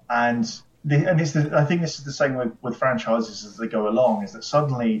 and I think this is the same with franchises as they go along, is that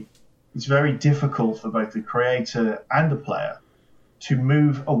suddenly it's very difficult for both the creator and the player to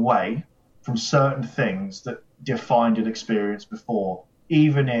move away from certain things that defined an experience before,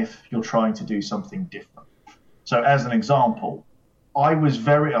 even if you're trying to do something different. So as an example, I was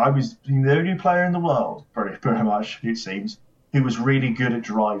the only player in the world, pretty much, it seems, who was really good at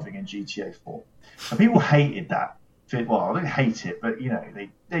driving in GTA 4. And people hated that. Well, I didn't hate it, but, they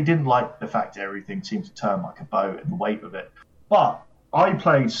didn't like the fact that everything seemed to turn like a boat and the weight of it. But I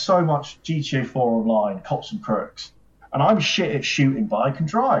played so much GTA 4 online, Cops and Crooks, and I'm shit at shooting, but I can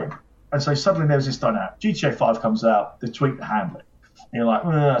drive. And so suddenly there's this dynamic. GTA 5 comes out, they tweak the handling. And you're like,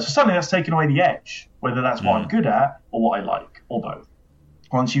 so suddenly that's taken away the edge, whether that's what I'm good at or what I like, or both.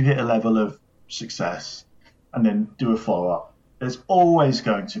 Once you hit a level of success and then do a follow-up, there's always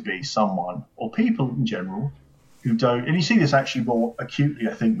going to be someone, or people in general, who don't, and you see this actually more acutely,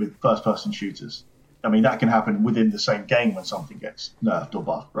 I think, with first-person shooters. I mean, that can happen within the same game when something gets nerfed or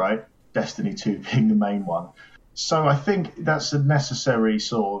buffed, right? Destiny 2 being the main one. So I think that's a necessary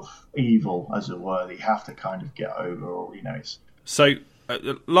sort of evil, as it were, that you have to kind of get over, or, it's... So,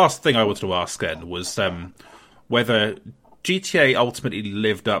 last thing I wanted to ask then was whether GTA ultimately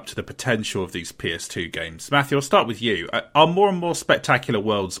lived up to the potential of these PS2 games. Matthew, I'll start with you. Are more and more spectacular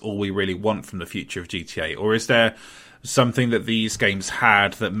worlds all we really want from the future of GTA, or is there something that these games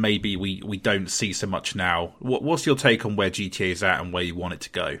had that maybe we don't see so much now? What's your take on where GTA is at and where you want it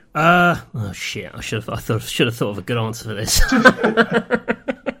to go? Oh shit! I should have thought of a good answer for this.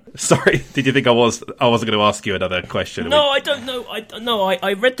 Sorry, did you think I wasn't going to ask you another question? No, I don't know.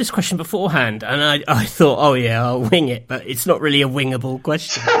 I read this question beforehand, and I thought, oh yeah, I'll wing it, but it's not really a wingable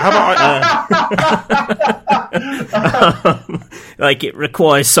question. How about like it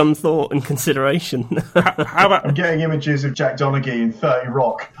requires some thought and consideration. How about I'm getting images of Jack Donaghy in 30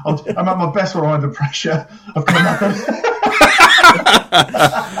 Rock. I'm at my best when I'm under pressure. I've got nothing.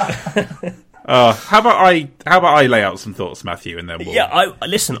 How about I lay out some thoughts, Matthew, and then we'll... Yeah,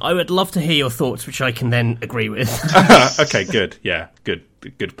 listen, I would love to hear your thoughts, which I can then agree with. Okay, good. Yeah, good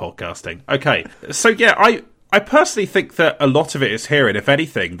podcasting. Okay, so yeah, I personally think that a lot of it is here, and if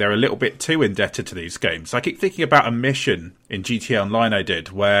anything, they're a little bit too indebted to these games. I keep thinking about a mission in GTA Online I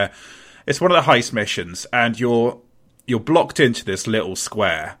did, where it's one of the heist missions, and you're blocked into this little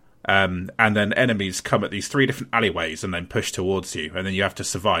square, and then enemies come at these 3 different alleyways and then push towards you, and then you have to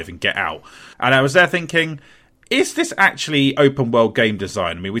survive and get out. And I was there thinking, is this actually open world game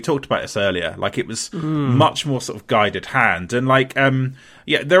design? I mean, we talked about this earlier. Like, it was much more sort of guided hand. And like,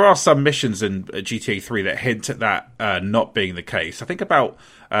 yeah, there are some missions in GTA 3 that hint at that not being the case. I think about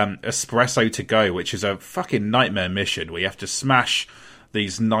Espresso to Go, which is a fucking nightmare mission where you have to smash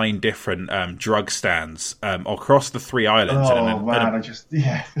these 9 different drug stands across the 3 islands. Oh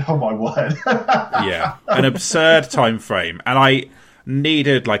my word. Yeah, an absurd time frame. And I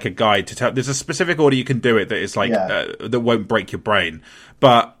needed like a guide to tell. There's a specific order you can do it that is like that won't break your brain,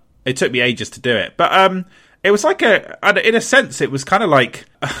 but it took me ages to do it. But it was like in a sense, it was kind of like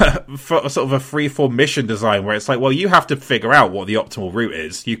for sort of a free-form mission design where it's like, well, you have to figure out what the optimal route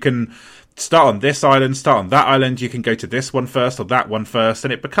is. You can start on this island, start on that island, you can go to this one first or that one first,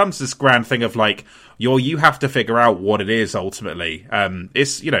 and it becomes this grand thing of like, you have to figure out what it is ultimately.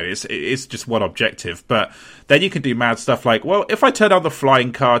 It's just one objective, but then you can do mad stuff like, well, if I turn on the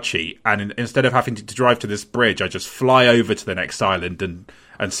flying car cheat and instead of having to drive to this bridge, I just fly over to the next island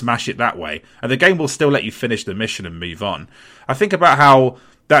and smash it that way, and the game will still let you finish the mission and move on. I think about how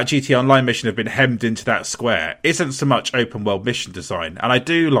that GTA Online mission have been hemmed into that square isn't so much open world mission design, and I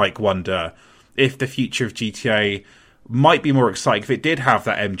do wonder if the future of GTA might be more exciting if it did have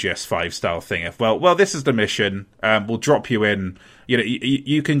that MGS5 style thing. If well, this is the mission, we'll drop you in.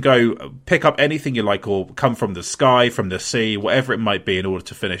 You can go pick up anything you like, or come from the sky, from the sea, whatever it might be, in order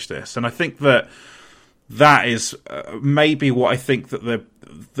to finish this. And I think that is maybe what I think that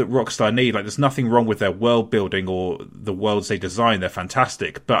Rockstar need. Like, there's nothing wrong with their world building or the worlds they design; they're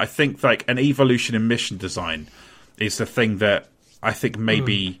fantastic. But I think like an evolution in mission design is the thing that I think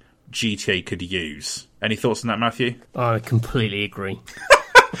maybe GTA could use. Any thoughts on that, Matthew? I completely agree.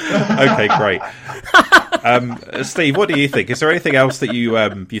 Okay, great. Steve, what do you think? Is there anything else that you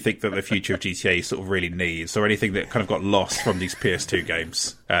think that the future of GTA sort of really needs, or anything that kind of got lost from these PS2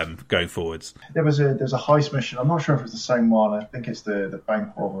 games going forwards? There's a heist mission. I'm not sure if it's the same one. I think it's the bank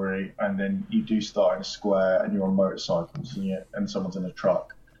robbery, and then you do start in a square, and you're on motorcycles, and someone's in a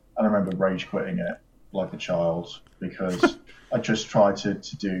truck. And I remember rage quitting it like a child because I just tried to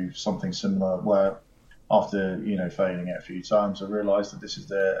do something similar where, after failing it a few times, I realised that this is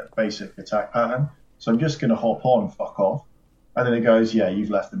the basic attack pattern. So I'm just going to hop on and fuck off. And then it goes, yeah,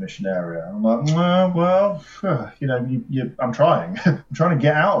 you've left the mission area. And I'm like, well, I'm trying. I'm trying to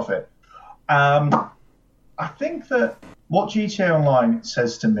get out of it. I think that what GTA Online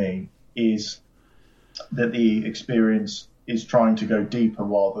says to me is that the experience is trying to go deeper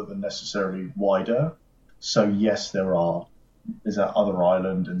rather than necessarily wider. So yes, there's that other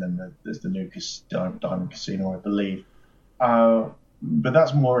island, and then there's the new Diamond Casino, I believe. But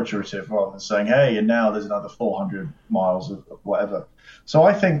that's more iterative rather than saying, hey, and now there's another 400 miles of whatever. So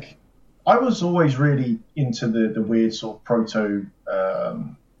I think I was always really into the weird sort of proto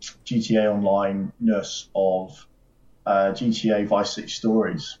GTA Online-ness of GTA Vice City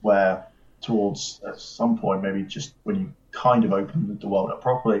Stories, where towards at some point, maybe just when you kind of open the world up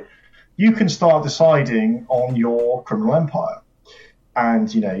properly, you can start deciding on your criminal empire.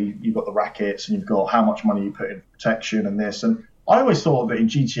 And, you've got the rackets, and you've got how much money you put in protection and this. And I always thought that in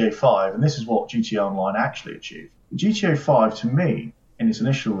GTA 5, and this is what GTA Online actually achieved, GTA 5, to me, in its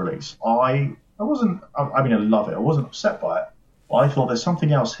initial release, I love it. I wasn't upset by it. But I thought there's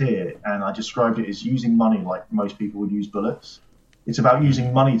something else here, and I described it as using money like most people would use bullets. It's about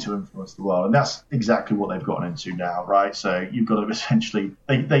using money to influence the world, and that's exactly what they've gotten into now, right? So you've got to essentially,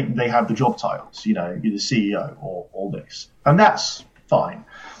 they have the job titles, you're the CEO or all this, and that's fine.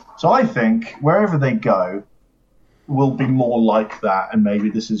 So I think wherever they go will be more like that, and maybe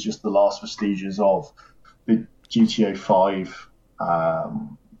this is just the last vestiges of the GTA 5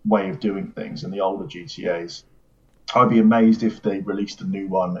 way of doing things and the older GTAs. I'd be amazed if they released a new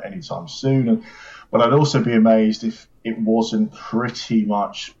one anytime soon, but I'd also be amazed if it wasn't pretty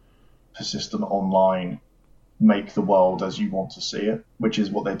much persistent online, make the world as you want to see it, which is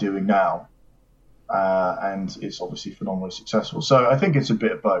what they're doing now. And it's obviously phenomenally successful. So I think it's a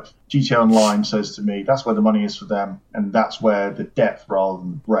bit of both. GTA Online says to me that's where the money is for them, and that's where the depth rather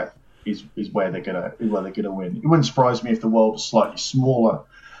than the breadth is where they're gonna win. It wouldn't surprise me if the world was slightly smaller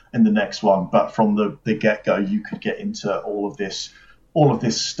in the next one, but from the get go, you could get into all of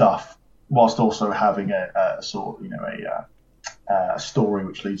this stuff whilst also having a sort of a story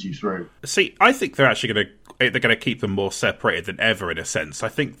which leads you through. See, I think they're actually going to keep them more separated than ever in a sense. I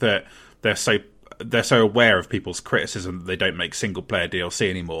think that they're so aware of people's criticism that they don't make single player DLC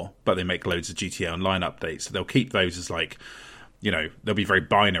anymore, but they make loads of GTA Online updates. So they'll keep those as they'll be very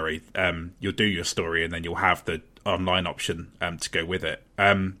binary. You'll do your story and then you'll have the online option to go with it.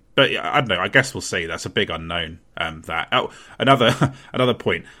 But I don't know. I guess we'll see. That's a big unknown. Another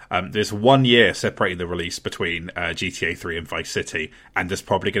point. There's 1 year separating the release between GTA 3 and Vice City, and there's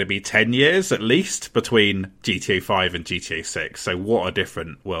probably going to be 10 years at least between GTA 5 and GTA 6. So what a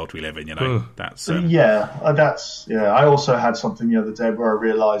different world we live in. That's I also had something the other day where I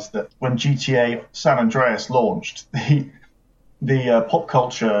realised that when GTA San Andreas launched, the pop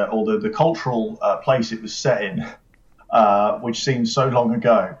culture or the cultural place it was set in, which seems so long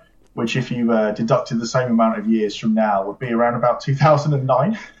ago, which if you deducted the same amount of years from now would be around about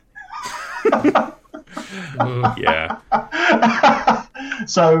 2009. Yeah.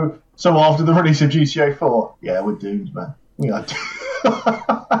 So after the release of GTA 4, yeah, we're doomed, man. Yeah.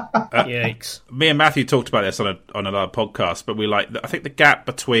 Yikes. Me and Matthew talked about this on another podcast, but I think the gap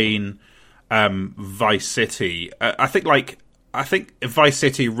between Vice City, I think Vice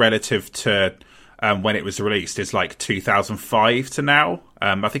City relative to when it was released is like 2005 to now.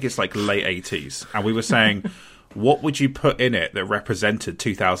 I think it's like late 80s, and we were saying, what would you put in it that represented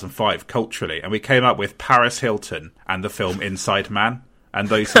 2005 culturally? And we came up with Paris Hilton and the film Inside Man. And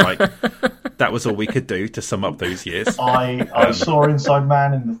those that was all we could do to sum up those years. I saw Inside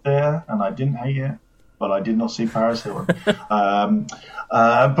Man in the theatre, and I didn't hate it, but I did not see Paris Hilton. But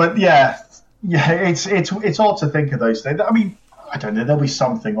it's odd to think of those things. I mean, I don't know. There'll be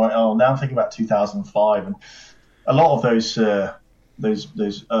something like, now I'm thinking about 2005, and a lot of those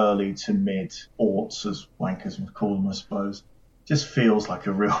early to mid aughts, as wankers would call them, I suppose, just feels like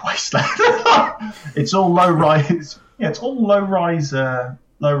a real wasteland. It's all low rise. Yeah, it's all low rise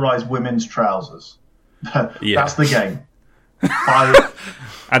women's trousers. That's the game.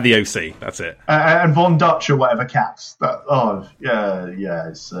 And the OC, that's it. And Von Dutch or whatever cats.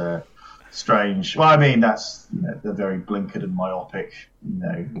 It's strange. Well, I mean, that's the very blinkered and myopic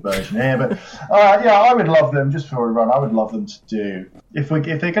version here. But I would love them, just before we run, I would love them to do, if they're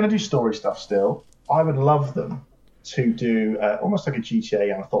going to do story stuff still, I would love them to do almost like a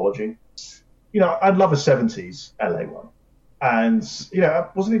GTA anthology. I'd love a 70s LA one. And,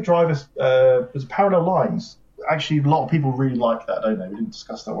 wasn't it Drivers, was it Parallel Lines? Actually, a lot of people really like that, don't they? We didn't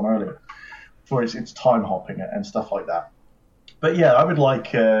discuss that one earlier. For its time hopping and stuff like that. But yeah, I'd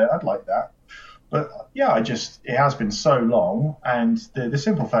like that. But yeah, it has been so long. And the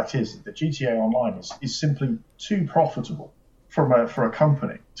simple fact is that GTA Online is simply too profitable for a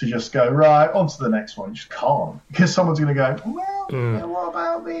company to just go, right, on to the next one. You just can't. Because someone's going to go, well, what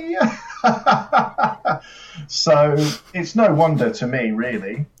about me? So it's no wonder to me,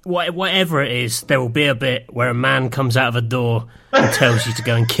 really. Whatever it is, there will be a bit where a man comes out of a door and tells you to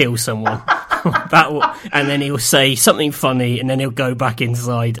go and kill someone. And then he'll say something funny, and then he'll go back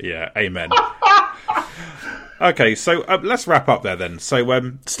inside. Yeah, amen. Okay, so let's wrap up there then.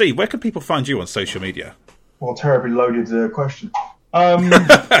 So, Steve, where can people find you on social media? Well, terribly loaded question. I'm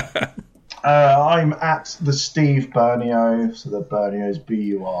at the Steve Burnio, so the Burnio's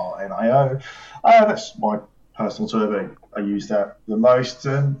Burnio. That's my personal Turbo. I use that the most.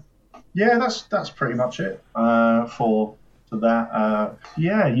 That's pretty much it for that.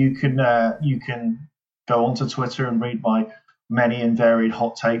 You can go onto Twitter and read my many and varied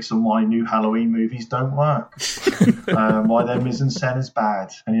hot takes on why new Halloween movies don't work, why their mise-en-scène is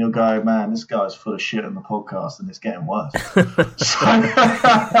bad, and you'll go, man, this guy's full of shit on the podcast, and it's getting worse. But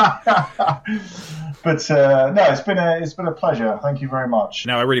it's been a pleasure. Thank you very much.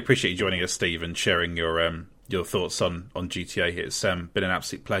 No, I really appreciate you joining us, Steve, and sharing your thoughts on GTA. It's been an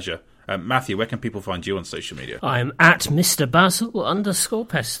absolute pleasure. Matthew, where can people find you on social media? I'm at Mr.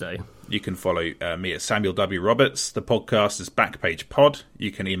 Basil_Pesto. You can follow me at Samuel W. Roberts. The podcast is Backpage Pod. You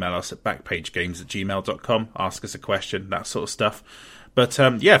can email us at backpagegames@gmail.com. Ask us a question, that sort of stuff. But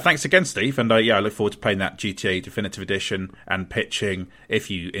thanks again, Steve. And I look forward to playing that GTA Definitive Edition and pitching. If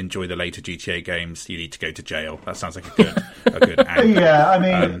you enjoy the later GTA games, you need to go to jail. That sounds like a good angle. Yeah, I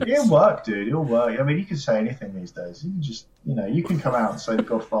mean, it'll work, dude. It'll work. I mean, you can say anything these days. You can just, you can come out and say The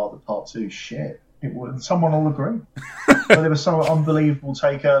Godfather Part 2 shit. Someone will agree. But there was some unbelievable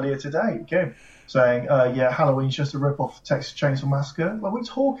take earlier today, again, saying, Halloween's just a rip-off of Texas Chainsaw Massacre. What are we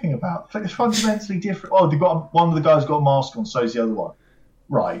talking about? It's fundamentally different. Oh, one of the guys got a mask on, so's the other one.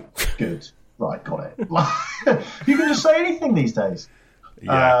 Right, good. Right, got it. You can just say anything these days.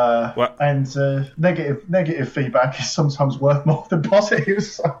 Yeah. Negative feedback is sometimes worth more than positive.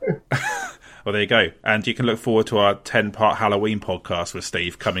 So. Well, there you go. And you can look forward to our 10-part Halloween podcast with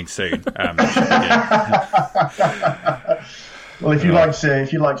Steve coming soon. Well, if you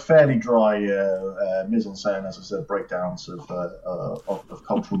like fairly dry mise-en-scène, as I said, breakdowns of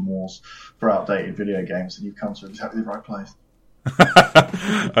cultural wars for outdated video games, then you've come to exactly the right place.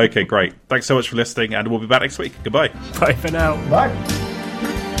 Okay, great. Thanks so much for listening, and we'll be back next week. Goodbye. Bye for now. Bye.